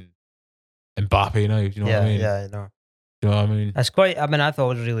fucking Mbappe now. Do you know what I mean? Yeah, I know. You know what I mean? That's quite. I mean, I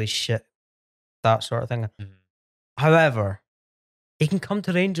thought it was really shit, that sort of thing. However, he can come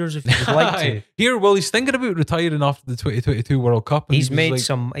to Rangers if he would like to. He's thinking about retiring after the 2022 World Cup. And he's made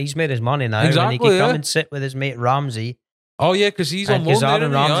his money now. Exactly, and he can come and sit with his mate Ramsey. Oh yeah, because he's on loan. Because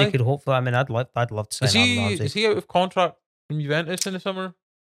Aaron Ramsey could hopefully. I mean, I'd love to sign Aaron Ramsey. Is he out of contract from Juventus in the summer?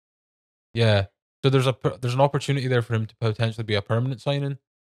 Yeah. So there's an opportunity there for him to potentially be a permanent signing.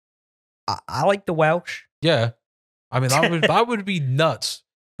 I like the Welsh. Yeah. I mean, that would be nuts.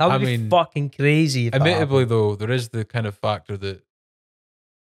 That would be fucking crazy. Admittedly, though, there is the kind of factor that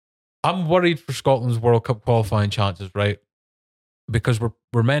I'm worried for Scotland's World Cup qualifying chances, right? Because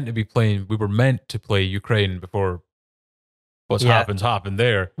we're meant to be playing. We were meant to play Ukraine before what's happened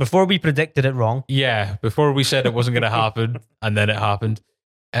there. Before we predicted it wrong. Yeah, before we said it wasn't going to happen, and then it happened.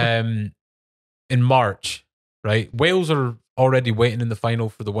 In March, right? Wales are already waiting in the final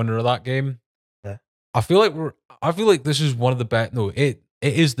for the winner of that game. Yeah. I feel like this is one of the best. No, it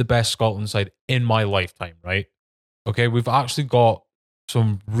is the best Scotland side in my lifetime, right? Okay, we've actually got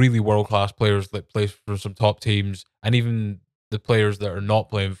some really world class players that play for some top teams, and even the players that are not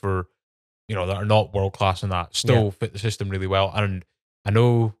playing for, that are not world class in that still fit the system really well. And I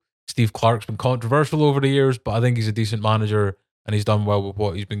know Steve Clarke's been controversial over the years, but I think he's a decent manager. And he's done well with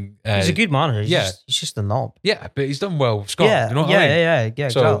what he's been. He's a good manager. He's just a knob. Yeah, but he's done well with Scotland. Yeah, you know what I mean? Yeah,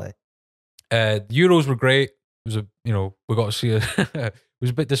 exactly. The Euros were great. It was we got to see it. It was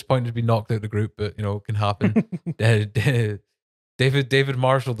a bit disappointing to be knocked out of the group, but it can happen. David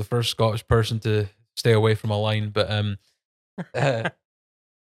Marshall, the first Scottish person to stay away from a line, but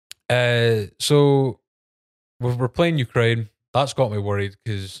so we're playing Ukraine. That's got me worried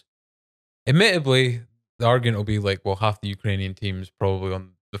because, admittedly, the argument will be like, well, half the Ukrainian team's probably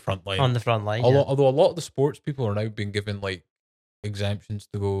on the front line. On the front line, Although a lot of the sports people are now being given like exemptions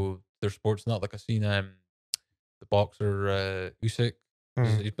to go their sports. Not like I've seen the boxer Usyk.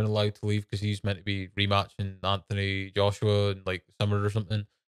 He's been allowed to leave because he's meant to be rematching Anthony Joshua in like the summer or something.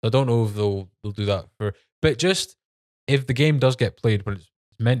 So I don't know if they'll do that for. But just if the game does get played, but it's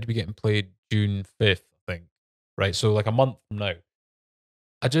meant to be getting played June 5th, I think. Right, so like a month from now.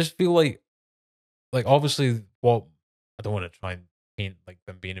 I just feel like obviously, what I don't want to try and paint like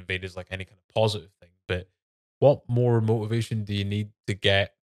them being invaded as like any kind of positive thing, but what more motivation do you need to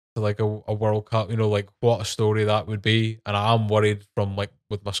get to like a World Cup? Like what a story that would be. And I'm worried from like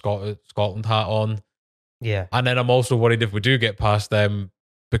with my Scotland hat on Yeah. And then I'm also worried if we do get past them,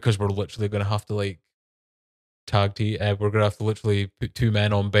 because we're literally going to have to like tag team. We're going to have to literally put 2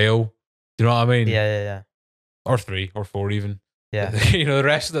 men on bail. Do you know what I mean? Yeah. Or 3 or 4 even. Yeah. The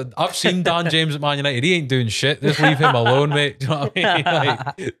rest of I've seen Dan James at Man United. He ain't doing shit. Just leave him alone, mate. Do you know what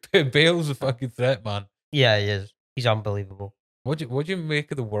I mean? Like, Bale's a fucking threat, man. Yeah, he is. He's unbelievable. What do you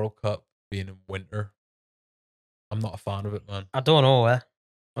make of the World Cup being in winter? I'm not a fan of it, man. I don't know,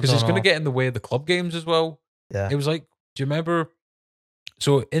 Because it's going to get in the way of the club games as well. Yeah. It was like, do you remember?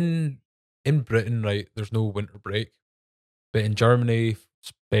 So in Britain, right, there's no winter break. But in Germany,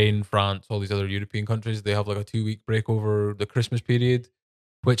 Spain, France, all these other European countries, they have like a 2-week break over the Christmas period,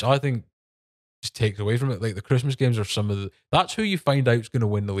 which I think just takes away from it. Like the Christmas games are that's who you find out is going to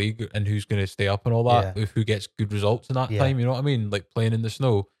win the league and who's going to stay up and all that, who gets good results in that time. You know what I mean? Like playing in the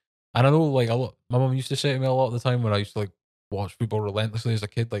snow. And I know like my mum used to say to me a lot of the time when I used to like watch football relentlessly as a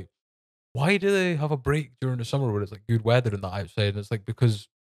kid, like, why do they have a break during the summer where it's like good weather and that outside? And it's like, because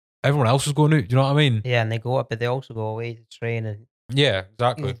everyone else is going out. Do you know what I mean? Yeah, and they go up, but they also go away to train and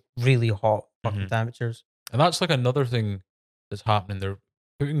exactly. Really hot fucking temperatures. And that's like another thing that's happening. They're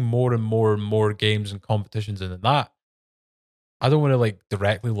putting more and more and more games and competitions in, and that I don't want to like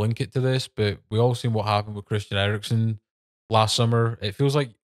directly link it to this, but we all seen what happened with Christian Eriksen last summer. It feels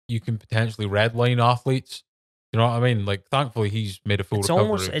like you can potentially redline athletes. You know what I mean? Like, thankfully, he's made a full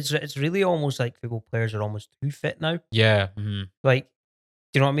recovery. It's really almost like football players are almost too fit now. Yeah. Like,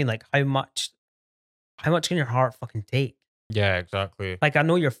 do you know what I mean? Like, how much can your heart fucking take? Yeah, exactly. Like, I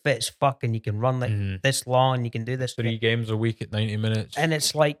know you're fit as fuck and you can run like this long and you can do this 3 games a week at 90 minutes. And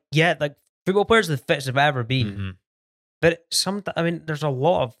it's like, yeah, like football players are the fittest I've ever been. But there's a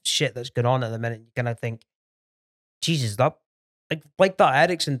lot of shit that's going on at the minute. You kind of think, Jesus, that like that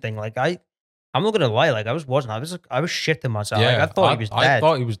Eriksen thing. Like I'm not gonna lie, like I was shitting myself. Yeah, like, I thought he was dead. I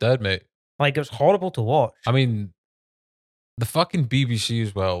thought he was dead, mate. Like, it was horrible to watch. I mean, the fucking BBC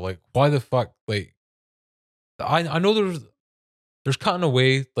as well. Like, why the fuck? Like, I know there's cutting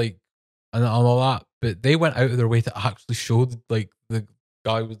away, like, and all that, but they went out of their way to actually show the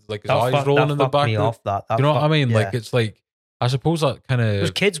guy with like his eyes rolling in the back. Me off that. You know what I mean? Yeah. Like, it's like, I suppose that kind of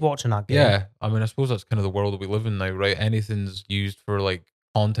there's kids watching that game. Yeah, I mean, I suppose that's kind of the world that we live in now, right? Anything's used for like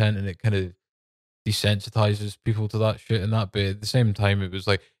content, and it kind of desensitizes people to that shit and that. But at the same time, it was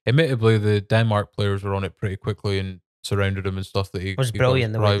like, admittedly, the Denmark players were on it pretty quickly and surrounded him and stuff. That it was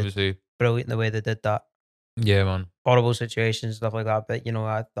brilliant. Brilliant the way they did that. Yeah, man. Horrible situations, stuff like that. But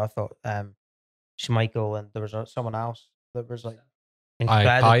I thought Schmeichel, and there was someone else that was like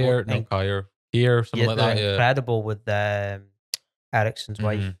incredible. Kier, something like that. Yeah, incredible with Eriksen's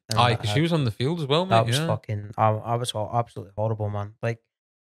wife. Because she was on the field as well, mate. That was fucking. I was absolutely horrible, man. Like,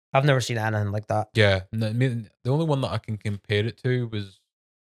 I've never seen anything like that. Yeah, I mean, the only one that I can compare it to was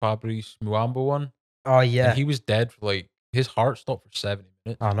Fabrice Muamba one. Oh yeah, and he was dead for like, his heart stopped for 70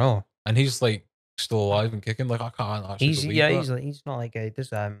 minutes. I know, and he's like still alive and kicking. Like, I can't actually. He's not like he's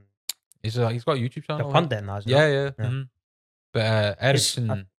got a YouTube channel. A pundit now. Yeah. Mm-hmm. But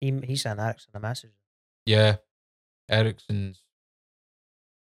Eriksen, he sent Eriksen a message. Yeah, Eriksen's.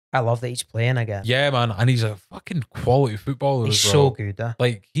 I love that he's playing again. Yeah, man, and he's a fucking quality footballer. He's as well. So good.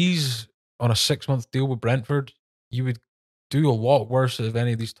 Like, he's on a 6-month deal with Brentford. You would do a lot worse if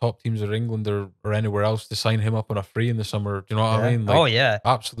any of these top teams in England or anywhere else to sign him up on a free in the summer. Do you know what I mean? Like, oh yeah,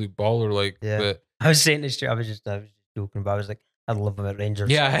 absolute baller. Like, yeah. But I was saying this. I was just joking, but I was like, I'd love him at Rangers.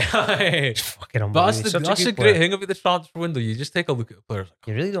 Yeah, it's fucking unbelievable. But that's the great thing about the transfer window. You just take a look at the players. Like,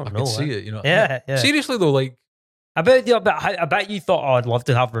 you really don't know. I can see it. You know. Yeah. Seriously though, like, I bet you thought, I'd love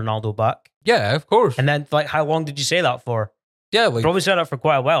to have Ronaldo back. Yeah, of course. And then, like, how long did you say that for? Yeah, like, probably said that for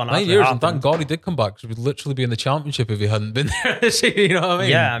quite a while. 9 years, and thank God he did come back, because we'd literally be in the Championship if he hadn't been there this year. You know what I mean?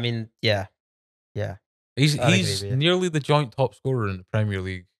 Yeah, I mean, yeah. He's nearly the joint top scorer in the Premier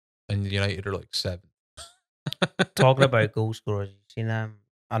League, and United are like 7th. Talking about goal scorers, you seen them?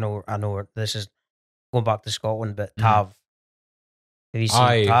 I know. This is going back to Scotland, but Tav. Have you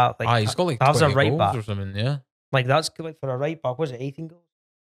seen Tav? Like, he's got like Tav's 20 a right goals back or something. Yeah, like that's like for a right back. Was it 18 goals?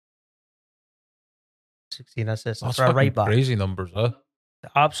 16 assists. That's for a right back. Crazy numbers, huh?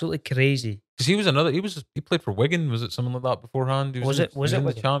 Absolutely crazy. Because he played for Wigan. Was it something like that beforehand? Was it in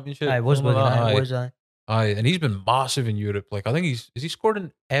the Championship? I was Wigan. Aye, and he's been massive in Europe. Like, I think has he scored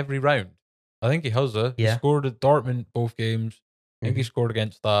in every round? I think he has. He scored at Dortmund both games. I think he scored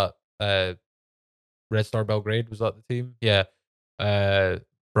against that Red Star Belgrade. Was that the team? Yeah.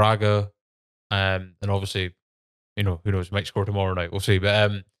 Braga, and obviously, who knows? He might score tomorrow night. We'll see.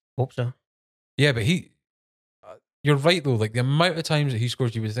 But hope so. Yeah, but you're right though. Like, the amount of times that he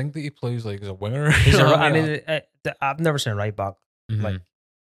scores, you would think that he plays like as a winger. I've never seen a right back like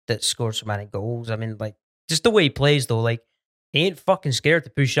that scores so many goals. I mean, like, just the way he plays though. Like he ain't fucking scared to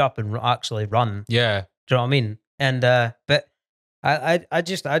push up and actually run. Yeah, do you know what I mean? And but I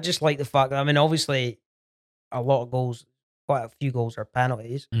just like the fact that, I mean, obviously a lot of goals, quite a few goals are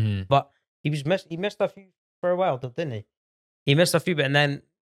penalties, but he missed a few for a while, didn't he? He missed a few, but and then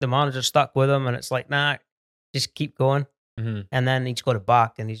the manager stuck with him, and it's like, nah, just keep going. And then he's got it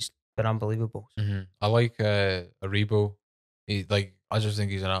back, and he's been unbelievable. I like Aribo. I just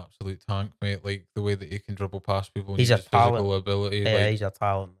think he's an absolute tank, mate. Like the way that he can dribble past people, and He's a his talent. physical ability. Yeah, he's a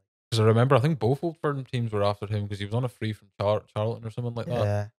talent. Because I remember, I think both Old Firm teams were after him because he was on a free from Charlton or something like that.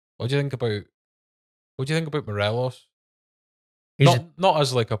 Yeah. What do you think about Morelos? Not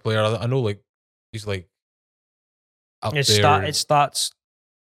as like a player. I know, like he's like up there. Stats.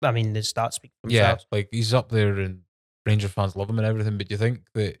 I mean, the stats speak for themselves. Yeah, like he's up there, and Ranger fans love him and everything. But do you think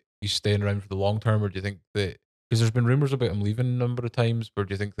that he's staying around for the long term, or do you think that, because there's been rumors about him leaving a number of times, or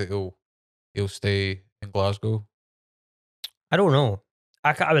do you think that he'll stay in Glasgow? I don't know.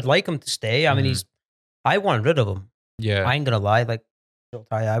 I would like him to stay. I mean, I wanted rid of him. Yeah, I ain't gonna lie. Like,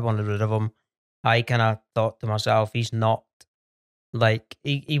 I wanted rid of him. I kind of thought to myself, he's not like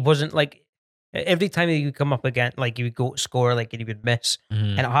he wasn't like, every time he would come up again, like he would go score, like he would miss,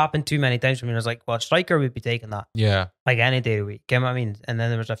 and it happened too many times for me. I was like, well, a striker would be taking that, like any day of the week. You know what I mean? And then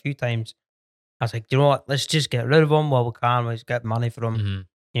there was a few times I was like, do you know what? Let's just get rid of him while we can. Let's get money for him.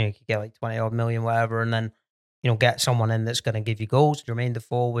 You know, you could get like 20 odd million, whatever, and then get someone in that's going to give you goals. Jermaine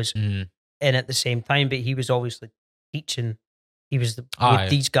Defoe was in at the same time, but he was obviously teaching. He was with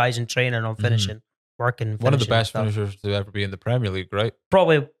these guys in training on finishing, working. One of the best finishers to ever be in the Premier League, right?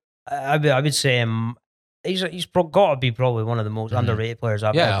 Probably, I would say he's got to be probably one of the most underrated players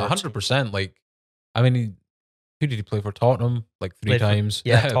I've ever seen. 100%. Like, I mean, who did he play for? Tottenham, like three times.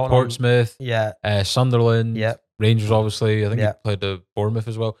 Tottenham, Portsmouth. Sunderland. Yeah. Rangers, obviously. I think he played at Bournemouth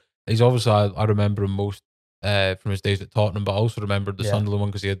as well. He's obviously, I remember him most from his days at Tottenham, but I also remember the Sunderland one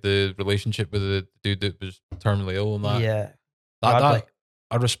because he had the relationship with the dude that was terminally ill and that. Yeah.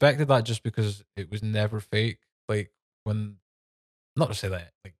 I respected that just because it was never fake. Like, when, not to say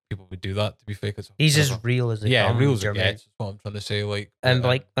that like people would do that to be fake. He's as real as it comes. Real as it gets. That's what I'm trying to say. Like, and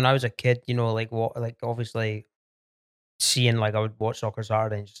like when I was a kid, obviously seeing, like, I would watch Soccer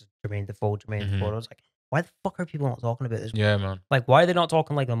Saturday and just Jermaine Defoe. I was like, why the fuck are people not talking about this? Yeah, man. Like, why are they not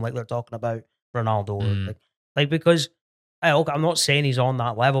talking like him? Like they're talking about Ronaldo. Like because I'm not saying he's on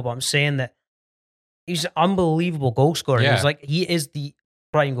that level, but I'm saying that he's an unbelievable goal scorer. Yeah. He is the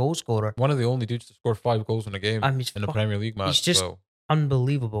prime goal scorer. One of the only dudes to score 5 goals in a game in a Premier League match. He's just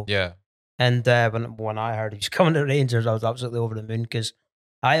unbelievable. Yeah. And when I heard he was coming to Rangers, I was absolutely over the moon because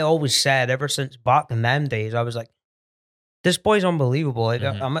I always said, ever since back in them days, I was like, this boy's unbelievable. Like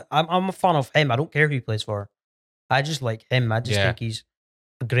I'm a fan of him. I don't care who he plays for. I just like him. I just think he's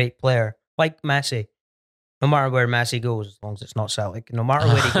a great player. Like Messi. No matter where Messi goes, as long as it's not Celtic, no matter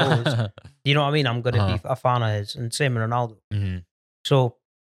where he goes, you know what I mean? I'm going to be a fan of his. And same with Ronaldo. So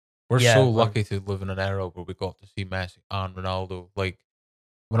we're so lucky to live in an era where we got to see Messi and Ronaldo. Like,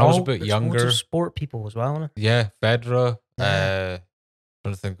 when I was a bit younger, sport people as well, isn't it? Yeah, Federer. Trying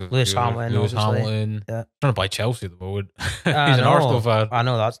to think of Lewis Hamilton. Yeah. Trying to buy Chelsea at the moment. He's an Arsenal fan. I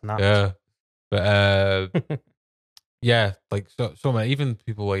know that's not. Yeah, but yeah, like so many. Even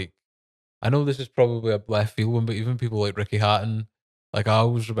people like, I know this is probably a left field one, but even people like Ricky Hatton. Like, I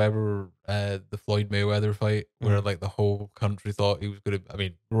always remember the Floyd Mayweather fight where like the whole country thought he was going to. I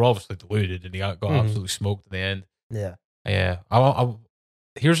mean, we're obviously deluded, and he got absolutely smoked in the end. Yeah, yeah.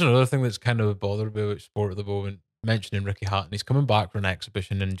 Here's another thing that's kind of bothered me about sport at the moment. Mentioning Ricky Hatton, he's coming back for an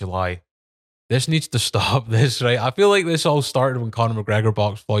exhibition in July. This needs to stop. This, right? I feel like this all started when Conor McGregor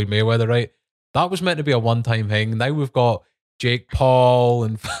boxed Floyd Mayweather, right? That was meant to be a one-time thing. Now we've got Jake Paul,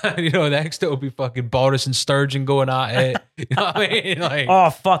 and next it'll be fucking Boris and Sturgeon going at it. You know what I mean? Like,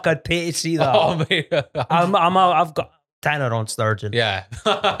 oh fuck, I'd pay to see that. Oh man, I've got tenner on Sturgeon. Yeah,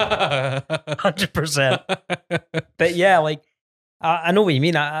 100%. But yeah, like I know what you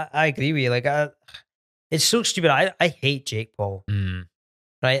mean. I agree with you. Like it's so stupid. I hate Jake Paul.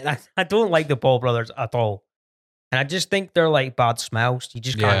 Right? I don't like the Paul brothers at all. And I just think they're like bad smells. You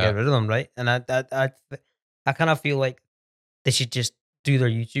just can't get rid of them, right? And I kind of feel like they should just do their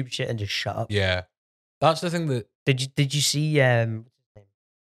YouTube shit and just shut up. Yeah. That's the thing that... Did you see Barry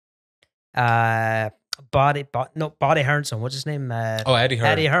Hearnson? What's his name? Eddie Hearn.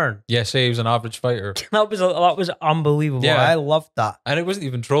 Eddie Hearn. Yeah, say he was an average fighter. that was unbelievable. Yeah. I loved that. And it wasn't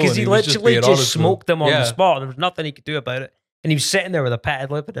even trolling. Because he literally just smoked them on the spot. There was nothing he could do about it. And he was sitting there with a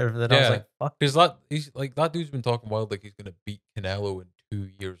patted lip and everything. Yeah. I was like, fuck. Because that dude's been talking wild like he's going to beat Canelo in 2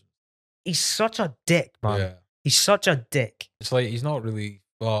 years. He's such a dick, man. Yeah. He's such a dick. It's like he's not really...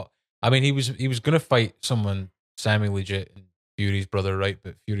 Well, I mean, he was gonna fight someone semi-legit, Fury's brother, right?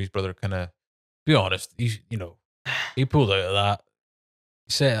 But Fury's brother kind of, be honest, he pulled out of that.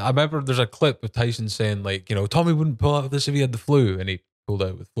 He said, I remember there's a clip of Tyson saying like, Tommy wouldn't pull out of this if he had the flu, and he pulled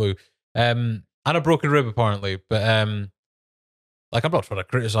out with flu, and a broken rib apparently. But like, I'm not trying to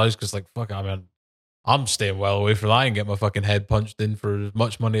criticize because like, fuck, I mean, I'm staying well away from that and get my fucking head punched in for as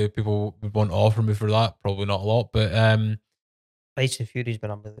much money as people would want to offer me for that. Probably not a lot, but Tyson Fury's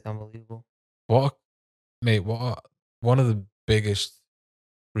been unbelievable. What one of the biggest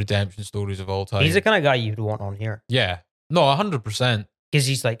redemption stories of all time. He's the kind of guy you'd want on here. Yeah. No, 100%. Because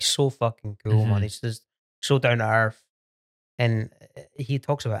he's like so fucking cool, man. He's just so down to earth. And he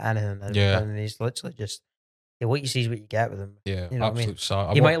talks about anything. And he's literally just, what you see is what you get with him. Yeah, you know absolute what I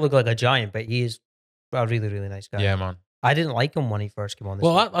mean? He might look like a giant, but he is a really, really nice guy. Yeah, man. I didn't like him when he first came on this.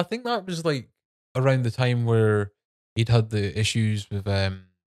 Well, I think that was like around the time where he'd had the issues with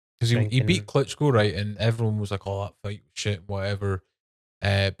because he beat Klitschko, right? And everyone was like, "Oh, that fight was shit, whatever."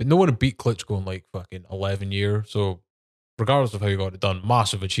 But no one had beat Klitschko in like fucking 11 years. So regardless of how he got it done,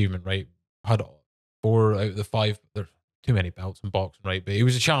 massive achievement, right? Had 4 out of the 5. There's too many belts in boxing, right? But he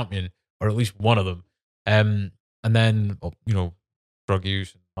was a champion, or at least one of them. And then drug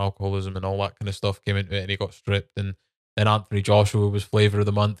use and alcoholism and all that kind of stuff came into it, and he got stripped. And then Anthony Joshua was flavor of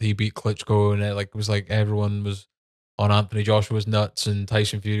the month. He beat Klitschko, and it was like everyone was on Anthony Joshua's nuts, and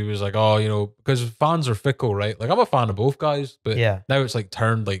Tyson Fury was like, because fans are fickle, right? Like, I'm a fan of both guys, but now it's like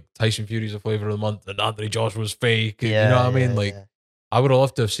turned like Tyson Fury's a flavor of the month and Anthony Joshua's fake. You know what I mean? Like, I would have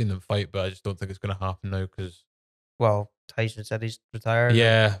loved to have seen them fight, but I just don't think it's going to happen now because. Well, Tyson said he's retired.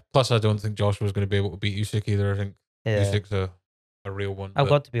 Yeah. Plus, I don't think Joshua's going to be able to beat Usyk either. I think Usyk's a real one. I've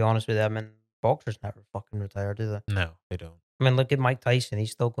got to be honest with you. I mean, boxers never fucking retire, do they? No, they don't. I mean, look at Mike Tyson.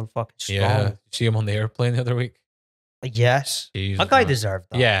 He's still going fucking strong. Yeah. You see him on the airplane the other week? Yes. Jesus, that guy deserved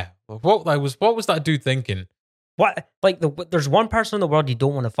that. Yeah. What was that dude thinking? What? Like, there's one person in the world you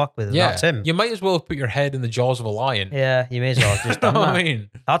don't want to fuck with, and that's him. You might as well have put your head in the jaws of a lion. Yeah, you may as well have just done that. I mean?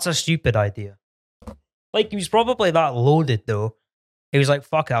 That's a stupid idea. Like, he was probably that loaded, though. He was like,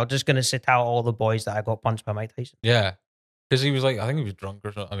 fuck it, I'm just going to sit out all the boys that I got punched by Mike Tyson. Yeah. Because he was like, I think he was drunk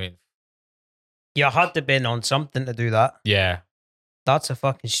or something. I mean. You had to have been on something to do that. Yeah. That's a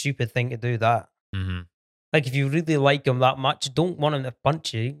fucking stupid thing to do, that. Mm-hmm. Like, if you really like him that much, don't want him to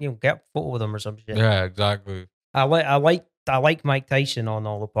punch you. Get a photo with him or some shit. Yeah, exactly. I like Mike Tyson on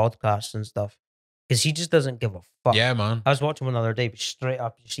all the podcasts and stuff because he just doesn't give a fuck. Yeah, man. I was watching one the other day, but straight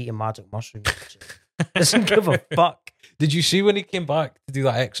up, just eating magic mushrooms. Doesn't give a fuck. Did you see when he came back to do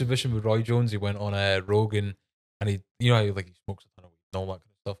that exhibition with Roy Jones? He went on Rogan, and he how he smokes a ton of weed and all that kind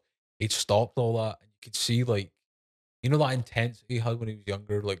of stuff. He stopped all that, and you could see that intensity he had when he was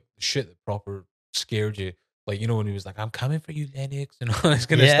younger, like the shit that proper scared you. Like, when he was like, I'm coming for you, Lennox, and all this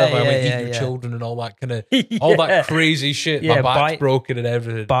kind of stuff. I eat your children and all that kind of, all that crazy shit. My back's broken and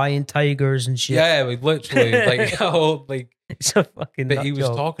everything. Buying tigers and shit. Yeah, literally. It's a fucking But he was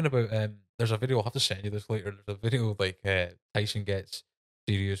talking about, there's a video, I'll have to send you this later. There's a video Tyson gets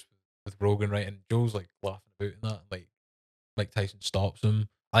serious with Rogan, right? And Joe's like laughing about in that. Like, Mike Tyson stops him.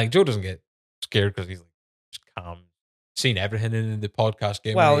 Joe doesn't get scared because he's like just calm. Seen everything in the podcast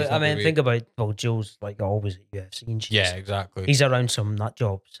game. Well, I mean, think about Joe's like always at UFC and shit. Yeah, exactly. He's around some nut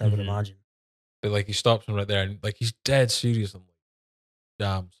jobs, I would imagine. But he stops him right there, and he's dead serious. I'm like,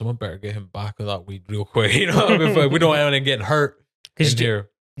 damn, someone better get him back with that weed real quick. We don't want anyone getting hurt in here.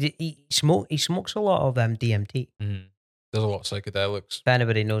 He smokes a lot of DMT. Mm-hmm. There's a lot of psychedelics. If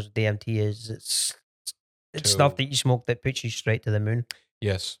anybody knows what DMT is, it's stuff that you smoke that puts you straight to the moon.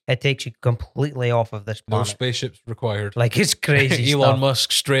 Yes. It takes you completely off of this planet. No spaceships required. Like, it's crazy Elon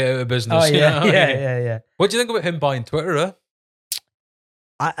Musk straight out of business. Oh, yeah. What do you think about him buying Twitter,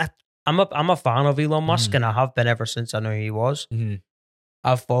 I'm a fan of Elon Musk, and I have been ever since I knew who he was. Mm-hmm.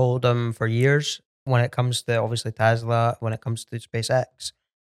 I've followed him for years when it comes to, obviously, Tesla, when it comes to SpaceX.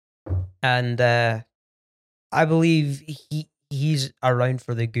 And I believe he's around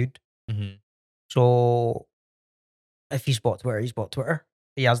for the good. Mm-hmm. So if he's bought Twitter, he's bought Twitter.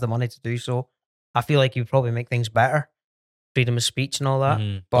 He has the money to do so. I feel like he would probably make things better. Freedom of speech and all that.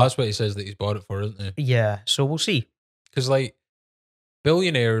 Mm-hmm. But that's what he says that he's bought it for, isn't he? Yeah, so we'll see. Because,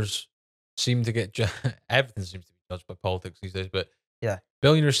 billionaires seem to get... everything seems to be judged by politics these days, but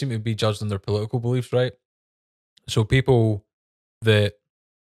billionaires seem to be judged on their political beliefs, right? So people that,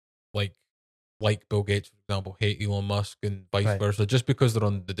 like Bill Gates, for example, hate Elon Musk and vice versa, just because they're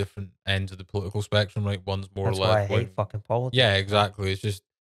on the different ends of the political spectrum, right? One's more That's or less... why I hate fucking politics. Yeah, exactly.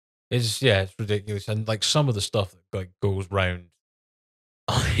 It's ridiculous. And some of the stuff that goes round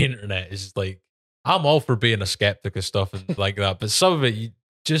on the internet is I'm all for being a skeptic of stuff and like that, but some of it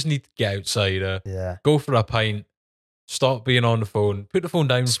just need to get outside. Yeah. Go for a pint. Stop being on the phone. Put the phone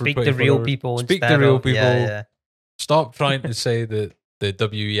down Speak for 24 to real hours. people. Speak to real people. Yeah. Stop trying to say that the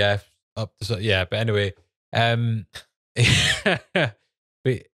WEF up to... Yeah, but anyway. But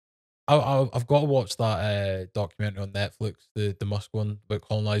I've got to watch that documentary on Netflix, the Musk one about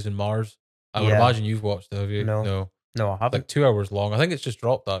colonizing Mars. I would imagine you've watched it, have you? No, I haven't. Like 2 hours long. I think it's just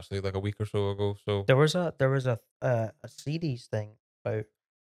dropped actually, like a week or so ago. So there was a series thing about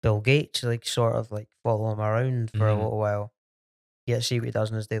Bill Gates, like sort of like follow him around for a little while. Yeah, see what he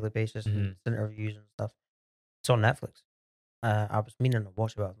does on his daily basis and interviews and stuff. It's on Netflix. I was meaning to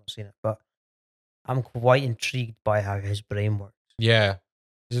watch it, but I've not seen it. But I'm quite intrigued by how his brain works. Yeah,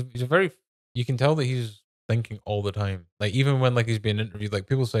 he's a very. You can tell that he's thinking all the time. Like even when like he's being interviewed, like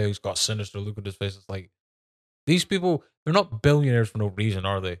people say he's got a sinister look at his face. It's like these people, they're not billionaires for no reason,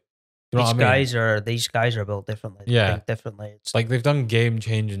 are they? You know These guys are built differently. Yeah, they think differently. It's like they've done game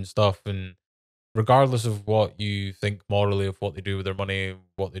changing stuff, and regardless of what you think morally of what they do with their money,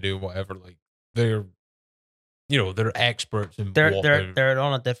 what they do, whatever, like they're experts in they're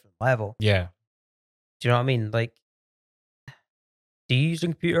on a different level. Yeah. Do you know what I mean? Like, do you use a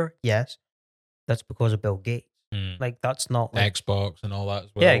computer? Yes. That's because of Bill Gates. Like, that's not like Xbox and all that as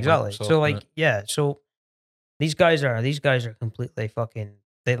well. Yeah, exactly. So like, yeah. So these guys are completely fucking.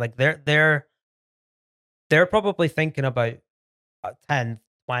 They're probably thinking about 10,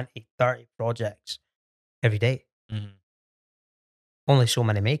 20, 30 projects every day. Only so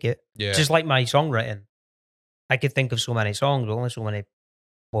many make it. Yeah. Just like my songwriting. I could think of so many songs, but only so many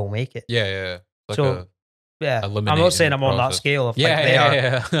will make it. Yeah. Like I'm not saying I'm on that scale of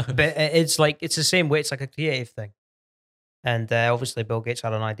yeah. But it's like, it's the same way. It's like a creative thing. And obviously Bill Gates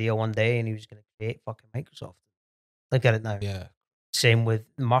had an idea one day and he was going to create fucking Microsoft. Look at it now. Yeah. Same with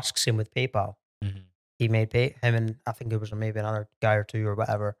Musk, same with PayPal. He made him and I think it was maybe another guy or two or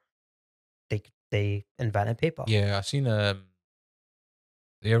whatever. They invented PayPal. Yeah, I seen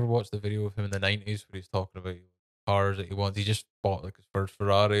you ever watched the video of him in the 90s where he's talking about cars that he wants? He just bought like his first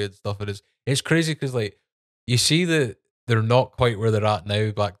Ferrari and stuff. It's crazy because like you see that they're not quite where they're at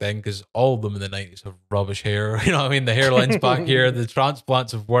now back then because all of them in the 90s have rubbish hair. You know what I mean? The hairline's back here. The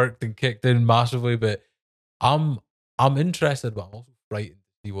transplants have worked and kicked in massively. But I'm interested, but I'm also frightened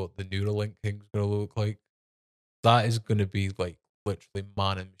to see what the Neuralink thing's going to look like. That is going to be like literally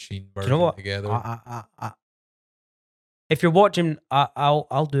man and machine merging together. If you're watching,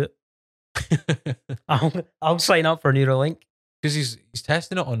 I'll do it. I'll sign up for Neuralink because he's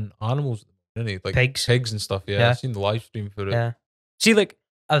testing it on animals, isn't he? Like pigs and stuff. Yeah, I've seen the live stream for it. Yeah. See, like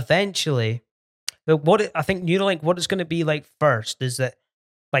eventually, I think Neuralink, what it's going to be like first is that,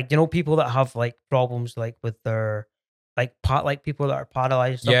 like, you know, people that have like problems like with their like people that are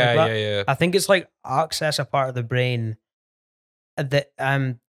paralyzed. Stuff like that. Yeah. I think it's like access a part of the brain that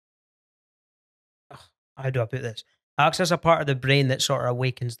how do I put this? Access a part of the brain that sort of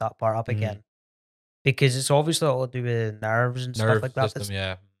awakens that part up again, because it's obviously all to do with nerves and stuff like that.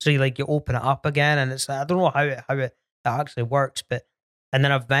 System, So you open it up again, and it's I don't know how it actually works, but and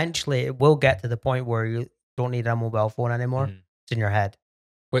then eventually it will get to the point where you don't need a mobile phone anymore. It's in your head,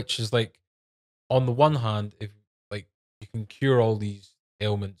 which is like on the one hand, if like you can cure all these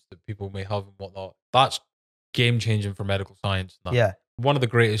ailments that people may have and whatnot, that's game changing for medical science. Yeah, one of the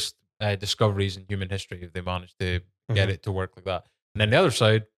greatest discoveries in human history if they managed to get it to work like that. And then the other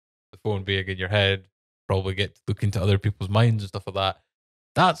side, the phone being in your head, probably get to look into other people's minds and stuff like that.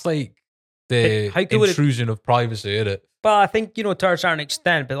 That's like the intrusion of privacy, isn't it? But I think, to a certain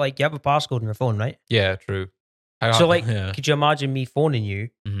extent, but like you have a passcode on your phone, right? Yeah, true. Could you imagine me phoning you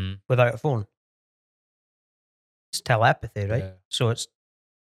without a phone? It's telepathy, right? Yeah.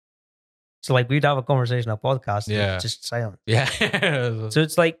 So like we'd have a conversation on a podcast and it's just silent. Yeah. So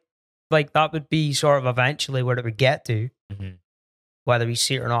it's like that would be sort of eventually where it would get to. Whether we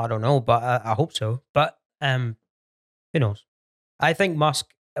see it or not, I don't know, but I hope so. But who knows? I think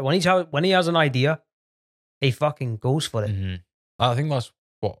Musk, when he has an idea, he fucking goes for it. I think that's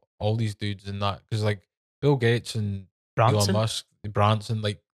what all these dudes in that, because like Bill Gates and Elon Musk, Branson,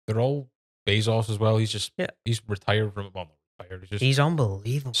 like they're all Bezos as well. He's just he's retired from it. Well, not retired. He's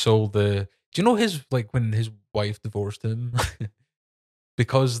unbelievable. So do you know his when his wife divorced him?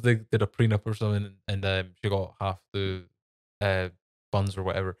 Because they did a prenup or something, and she got half the funds or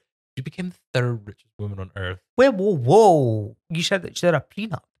whatever. She became the third richest woman on earth. Wait, whoa! You said that she had a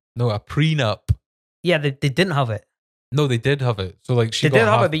prenup. No, a prenup. Yeah, they didn't have it. No, they did have it. So like they did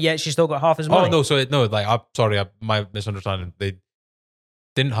have it, but yet she still got half his money. Oh no, I'm sorry, my misunderstanding. They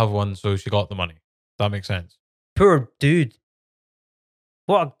didn't have one, so she got the money. That makes sense. Poor dude.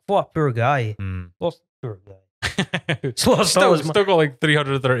 What a poor guy. What a poor guy. He's lost all his still got like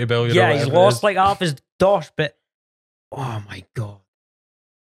 330 billion. Yeah, he's lost like half his dosh, but oh my God.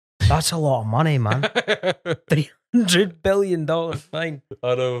 That's a lot of money, man. $300 billion fine.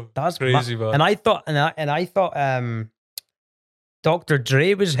 I know. That's crazy, man. And I thought Dr.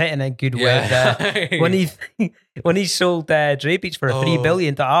 Dre was hitting it good with when he sold Dre Beats for $3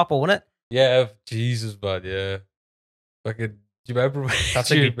 billion to Apple, wasn't it? Yeah, Jesus, man, yeah. Fucking, do you remember?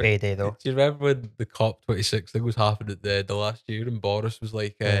 That's a good payday, though. Do you remember when the COP26 thing was happening at the last year, and Boris was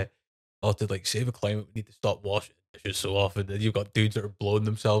like, "Oh, to like save the climate, we need to stop washing dishes so often." And you've got dudes that are blowing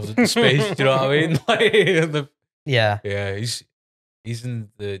themselves into space. Do you know what I mean? Like, yeah. He's in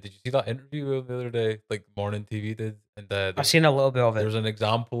the. Did you see that interview the other day? Like Morning TV did, and I've seen a little bit of it. There's an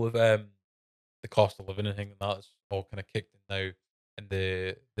example of the cost of living and thing, and that's all kind of kicked in now. And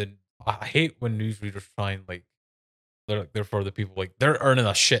the I hate when newsreaders try and like they're for the people, like they're earning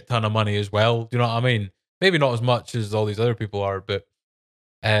a shit ton of money as well. Do you know what I mean? Maybe not as much as all these other people are, but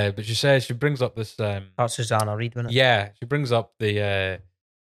she says, she brings up this. That's Susanna Reid, isn't it? Yeah, she brings up the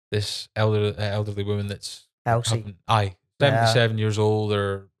this elderly woman that's Elsie. 77 years old.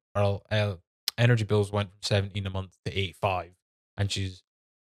 Her energy bills went from 17 a month to 85, and she's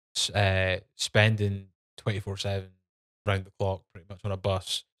spending 24/7 round the clock pretty much on a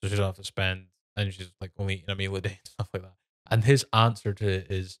bus, so she doesn't have to spend, and she's like only eating a meal a day and stuff like that. And his answer to it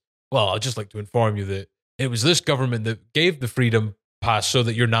is, well, I'd just like to inform you that it was this government that gave the freedom pass so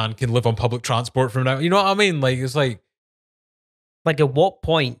that your nan can live on public transport from now. You know what I mean? Like, it's like at what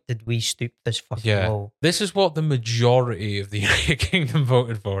point did we stoop this fucking low? This is what the majority of the United Kingdom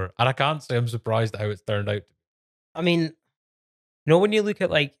voted for, and I can't say I'm surprised at how it's turned out. I mean, when you look at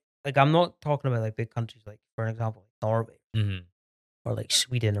like I'm not talking about like big countries, like for example, like Norway or like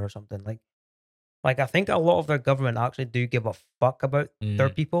Sweden or something. Like I think a lot of their government actually do give a fuck about their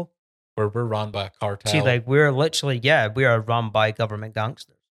people. We're run by a cartel. See, like we're literally, we are run by government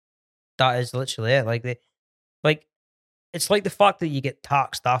gangsters. That is literally it. Like it's like the fact that you get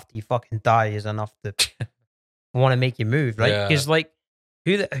taxed after you fucking die is enough to want to make you move, right? Because like,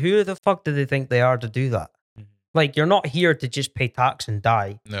 who the fuck do they think they are to do that? Like, you're not here to just pay tax and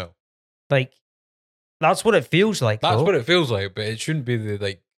die. No. Like, that's what it feels like. That's what it feels like, but it shouldn't be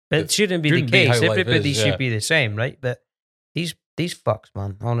it shouldn't be the case. Everybody should be the same, right? But these fucks,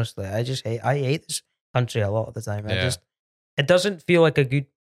 man. Honestly, I hate this country a lot of the time. It doesn't feel like a good.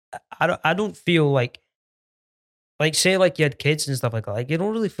 I don't feel like say like you had kids and stuff like that. Like, you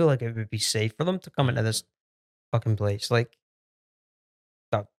don't really feel like it would be safe for them to come into this fucking place. Like,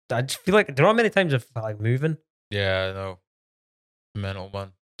 I just feel like, do you know how many times I've felt like moving? Yeah, I know. Mental,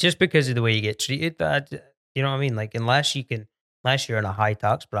 man. Just because of the way you get treated, you know what I mean? Like, unless you're in a high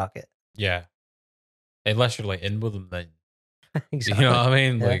tax bracket. Yeah. Unless you're like in with them, then. Exactly. You know what I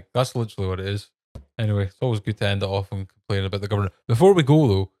mean? Yeah. Like, that's literally what it is. Anyway, it's always good to end it off and complain about the government. Before we go,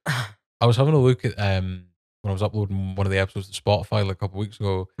 though, I was having a look at when I was uploading one of the episodes to Spotify like a couple of weeks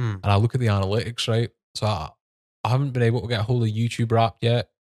ago, and I look at the analytics, right? So I haven't been able to get a hold of YouTube Wrapped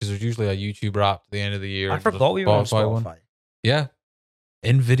yet, because there's usually a YouTube Wrapped at the end of the year. I forgot we were on Spotify. One. Yeah.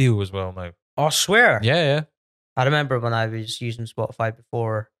 In video as well now. Oh, I swear. Yeah. I remember when I was using Spotify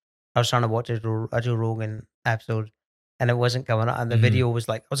before, I was trying to watch a Joe Rogan episode, and it wasn't coming out, and the video was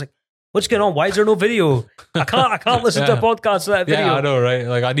like, I was like, what's going on? Why is there no video? I can't listen to a podcast without video. Yeah, I know, right?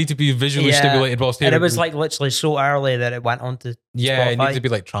 Like, I need to be visually stimulated whilst hearing. And it was like literally so early that it went on to Spotify. It needs to be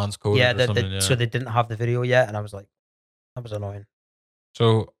like transcoded or something. So they didn't have the video yet, and I was like, that was annoying.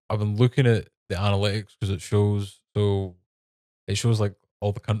 So I've been looking at the analytics because it shows like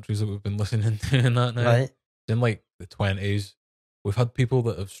all the countries that we've been listening to and that now. Right. In like the 20s, we've had people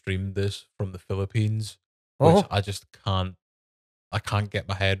that have streamed this from the Philippines, which I just can't get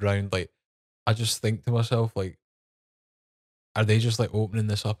my head around. Like, I just think to myself, like, are they just like opening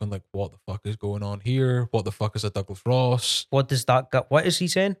this up and like, what the fuck is going on here? What the fuck is a Douglas Ross? What is he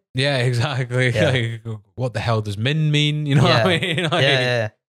saying? Yeah, exactly. Yeah. Like, what the hell does Min mean? You know what I mean? Like, yeah.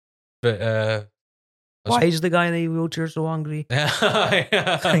 But why is the guy in the wheelchair so angry?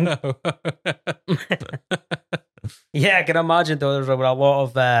 I know. Yeah, I can imagine though. There's a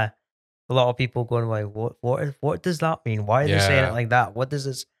lot of people going like, what does that mean? Why are they saying it like that? What does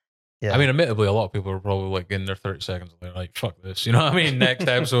this? Yeah. I mean, admittedly, a lot of people are probably like in their 30 seconds. They're like, fuck this. You know what I mean? Next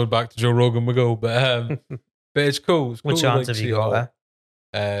episode, back to Joe Rogan we go. But it's cool. It's cool. What chance have you got?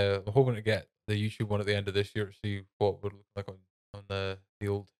 I'm hoping to get the YouTube one at the end of this year to see what would look like on the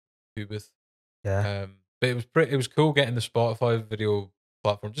old Tubeth. Yeah. But it was cool getting the Spotify video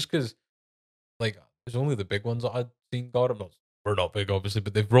platform, just because like there's only the big ones that I'd seen got them. We're not big, obviously,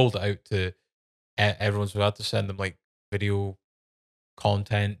 but they've rolled it out to everyone, so I had to send them like video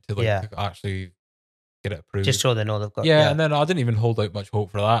content to like to actually get it approved. Just so they know they've got. Yeah, and then I didn't even hold out much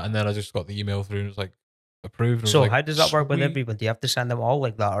hope for that, and then I just got the email through and it was like approved. So like, how does that work with everyone? Do you have to send them all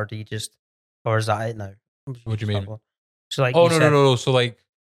like that, or do you just, or is that it now? What do you mean? So like, no. So like,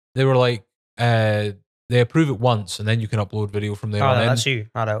 they were like, they approve it once, and then you can upload video from there. Oh, that's you.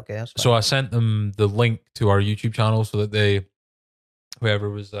 All right, okay. That's so I sent them the link to our YouTube channel so that whoever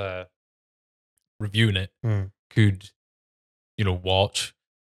was reviewing it could, watch.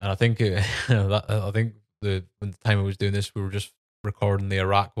 And I think when the time I was doing this, we were just recording the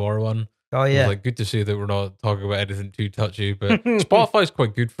Iraq War one. Oh yeah, it was like good to see that we're not talking about anything too touchy. But Spotify's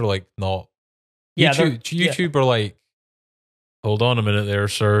quite good for like not. Yeah, YouTube are like, hold on a minute there,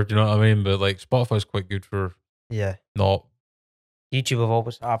 sir. Do you know what I mean? But like Spotify's quite good for not.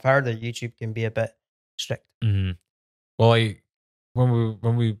 YouTube I've heard that YouTube can be a bit strict. Mm-hmm. Well, like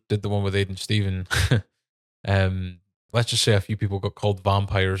when we did the one with Aiden Stephen, let's just say a few people got called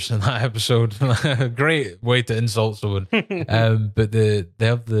vampires in that episode. Great way to insult someone. But they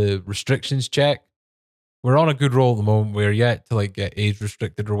have the restrictions check. We're on a good roll at the moment. We're yet to like get age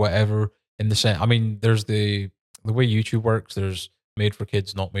restricted or whatever. In the sense, I mean, there's the way YouTube works. There's made for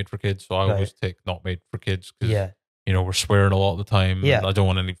kids, not made for kids. So I always take not made for kids because we're swearing a lot of the time. Yeah, and I don't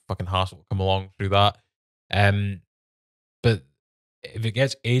want any fucking hassle to come along through that. But if it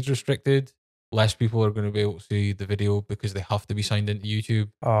gets age restricted, less people are going to be able to see the video because they have to be signed into YouTube.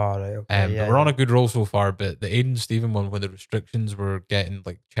 Oh, right, okay. But we're on a good roll so far. But the Aiden Stephen one, when the restrictions were getting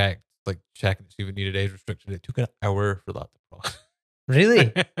like checked, like checking to see if it needed age restriction, it took an hour for that to process.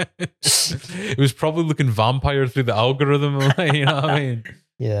 Really? It was probably looking vampire through the algorithm. You know what I mean?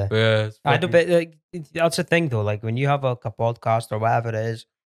 Yeah. I do, but that's the thing though. Like when you have a podcast or whatever it is,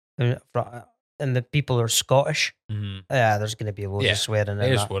 and the people are Scottish, there's going to be loads of swearing.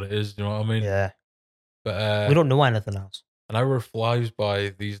 It is what it is. You know what I mean? Yeah. But we don't know anything else. An hour flies by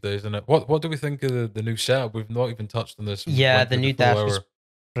these days, isn't it? What do we think of the new setup? We've not even touched on this. Yeah, the new desk is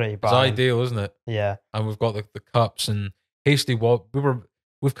pretty bad. It's ideal, isn't it? Yeah. And we've got the cups and hasty what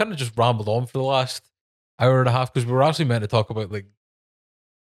we've kind of just rambled on for the last hour and a half because we were actually meant to talk about like.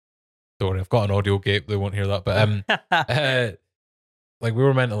 Don't worry, I've got an audio gate. They won't hear that, but like we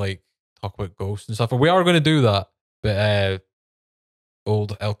were meant to like talk about ghosts and stuff, and we are going to do that. But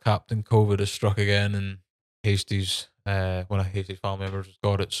old El Captain COVID has struck again, and Hasty's one of Hasty's family members has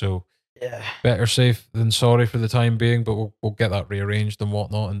got it. So better safe than sorry for the time being. But we'll get that rearranged and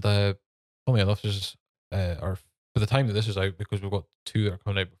whatnot. And funny enough, this is for the time that this is out, because we've got 2 that are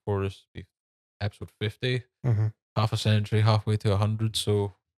coming out before this, episode 50, half a century, halfway to 100.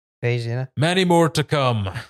 So crazy, yeah. Many more to come.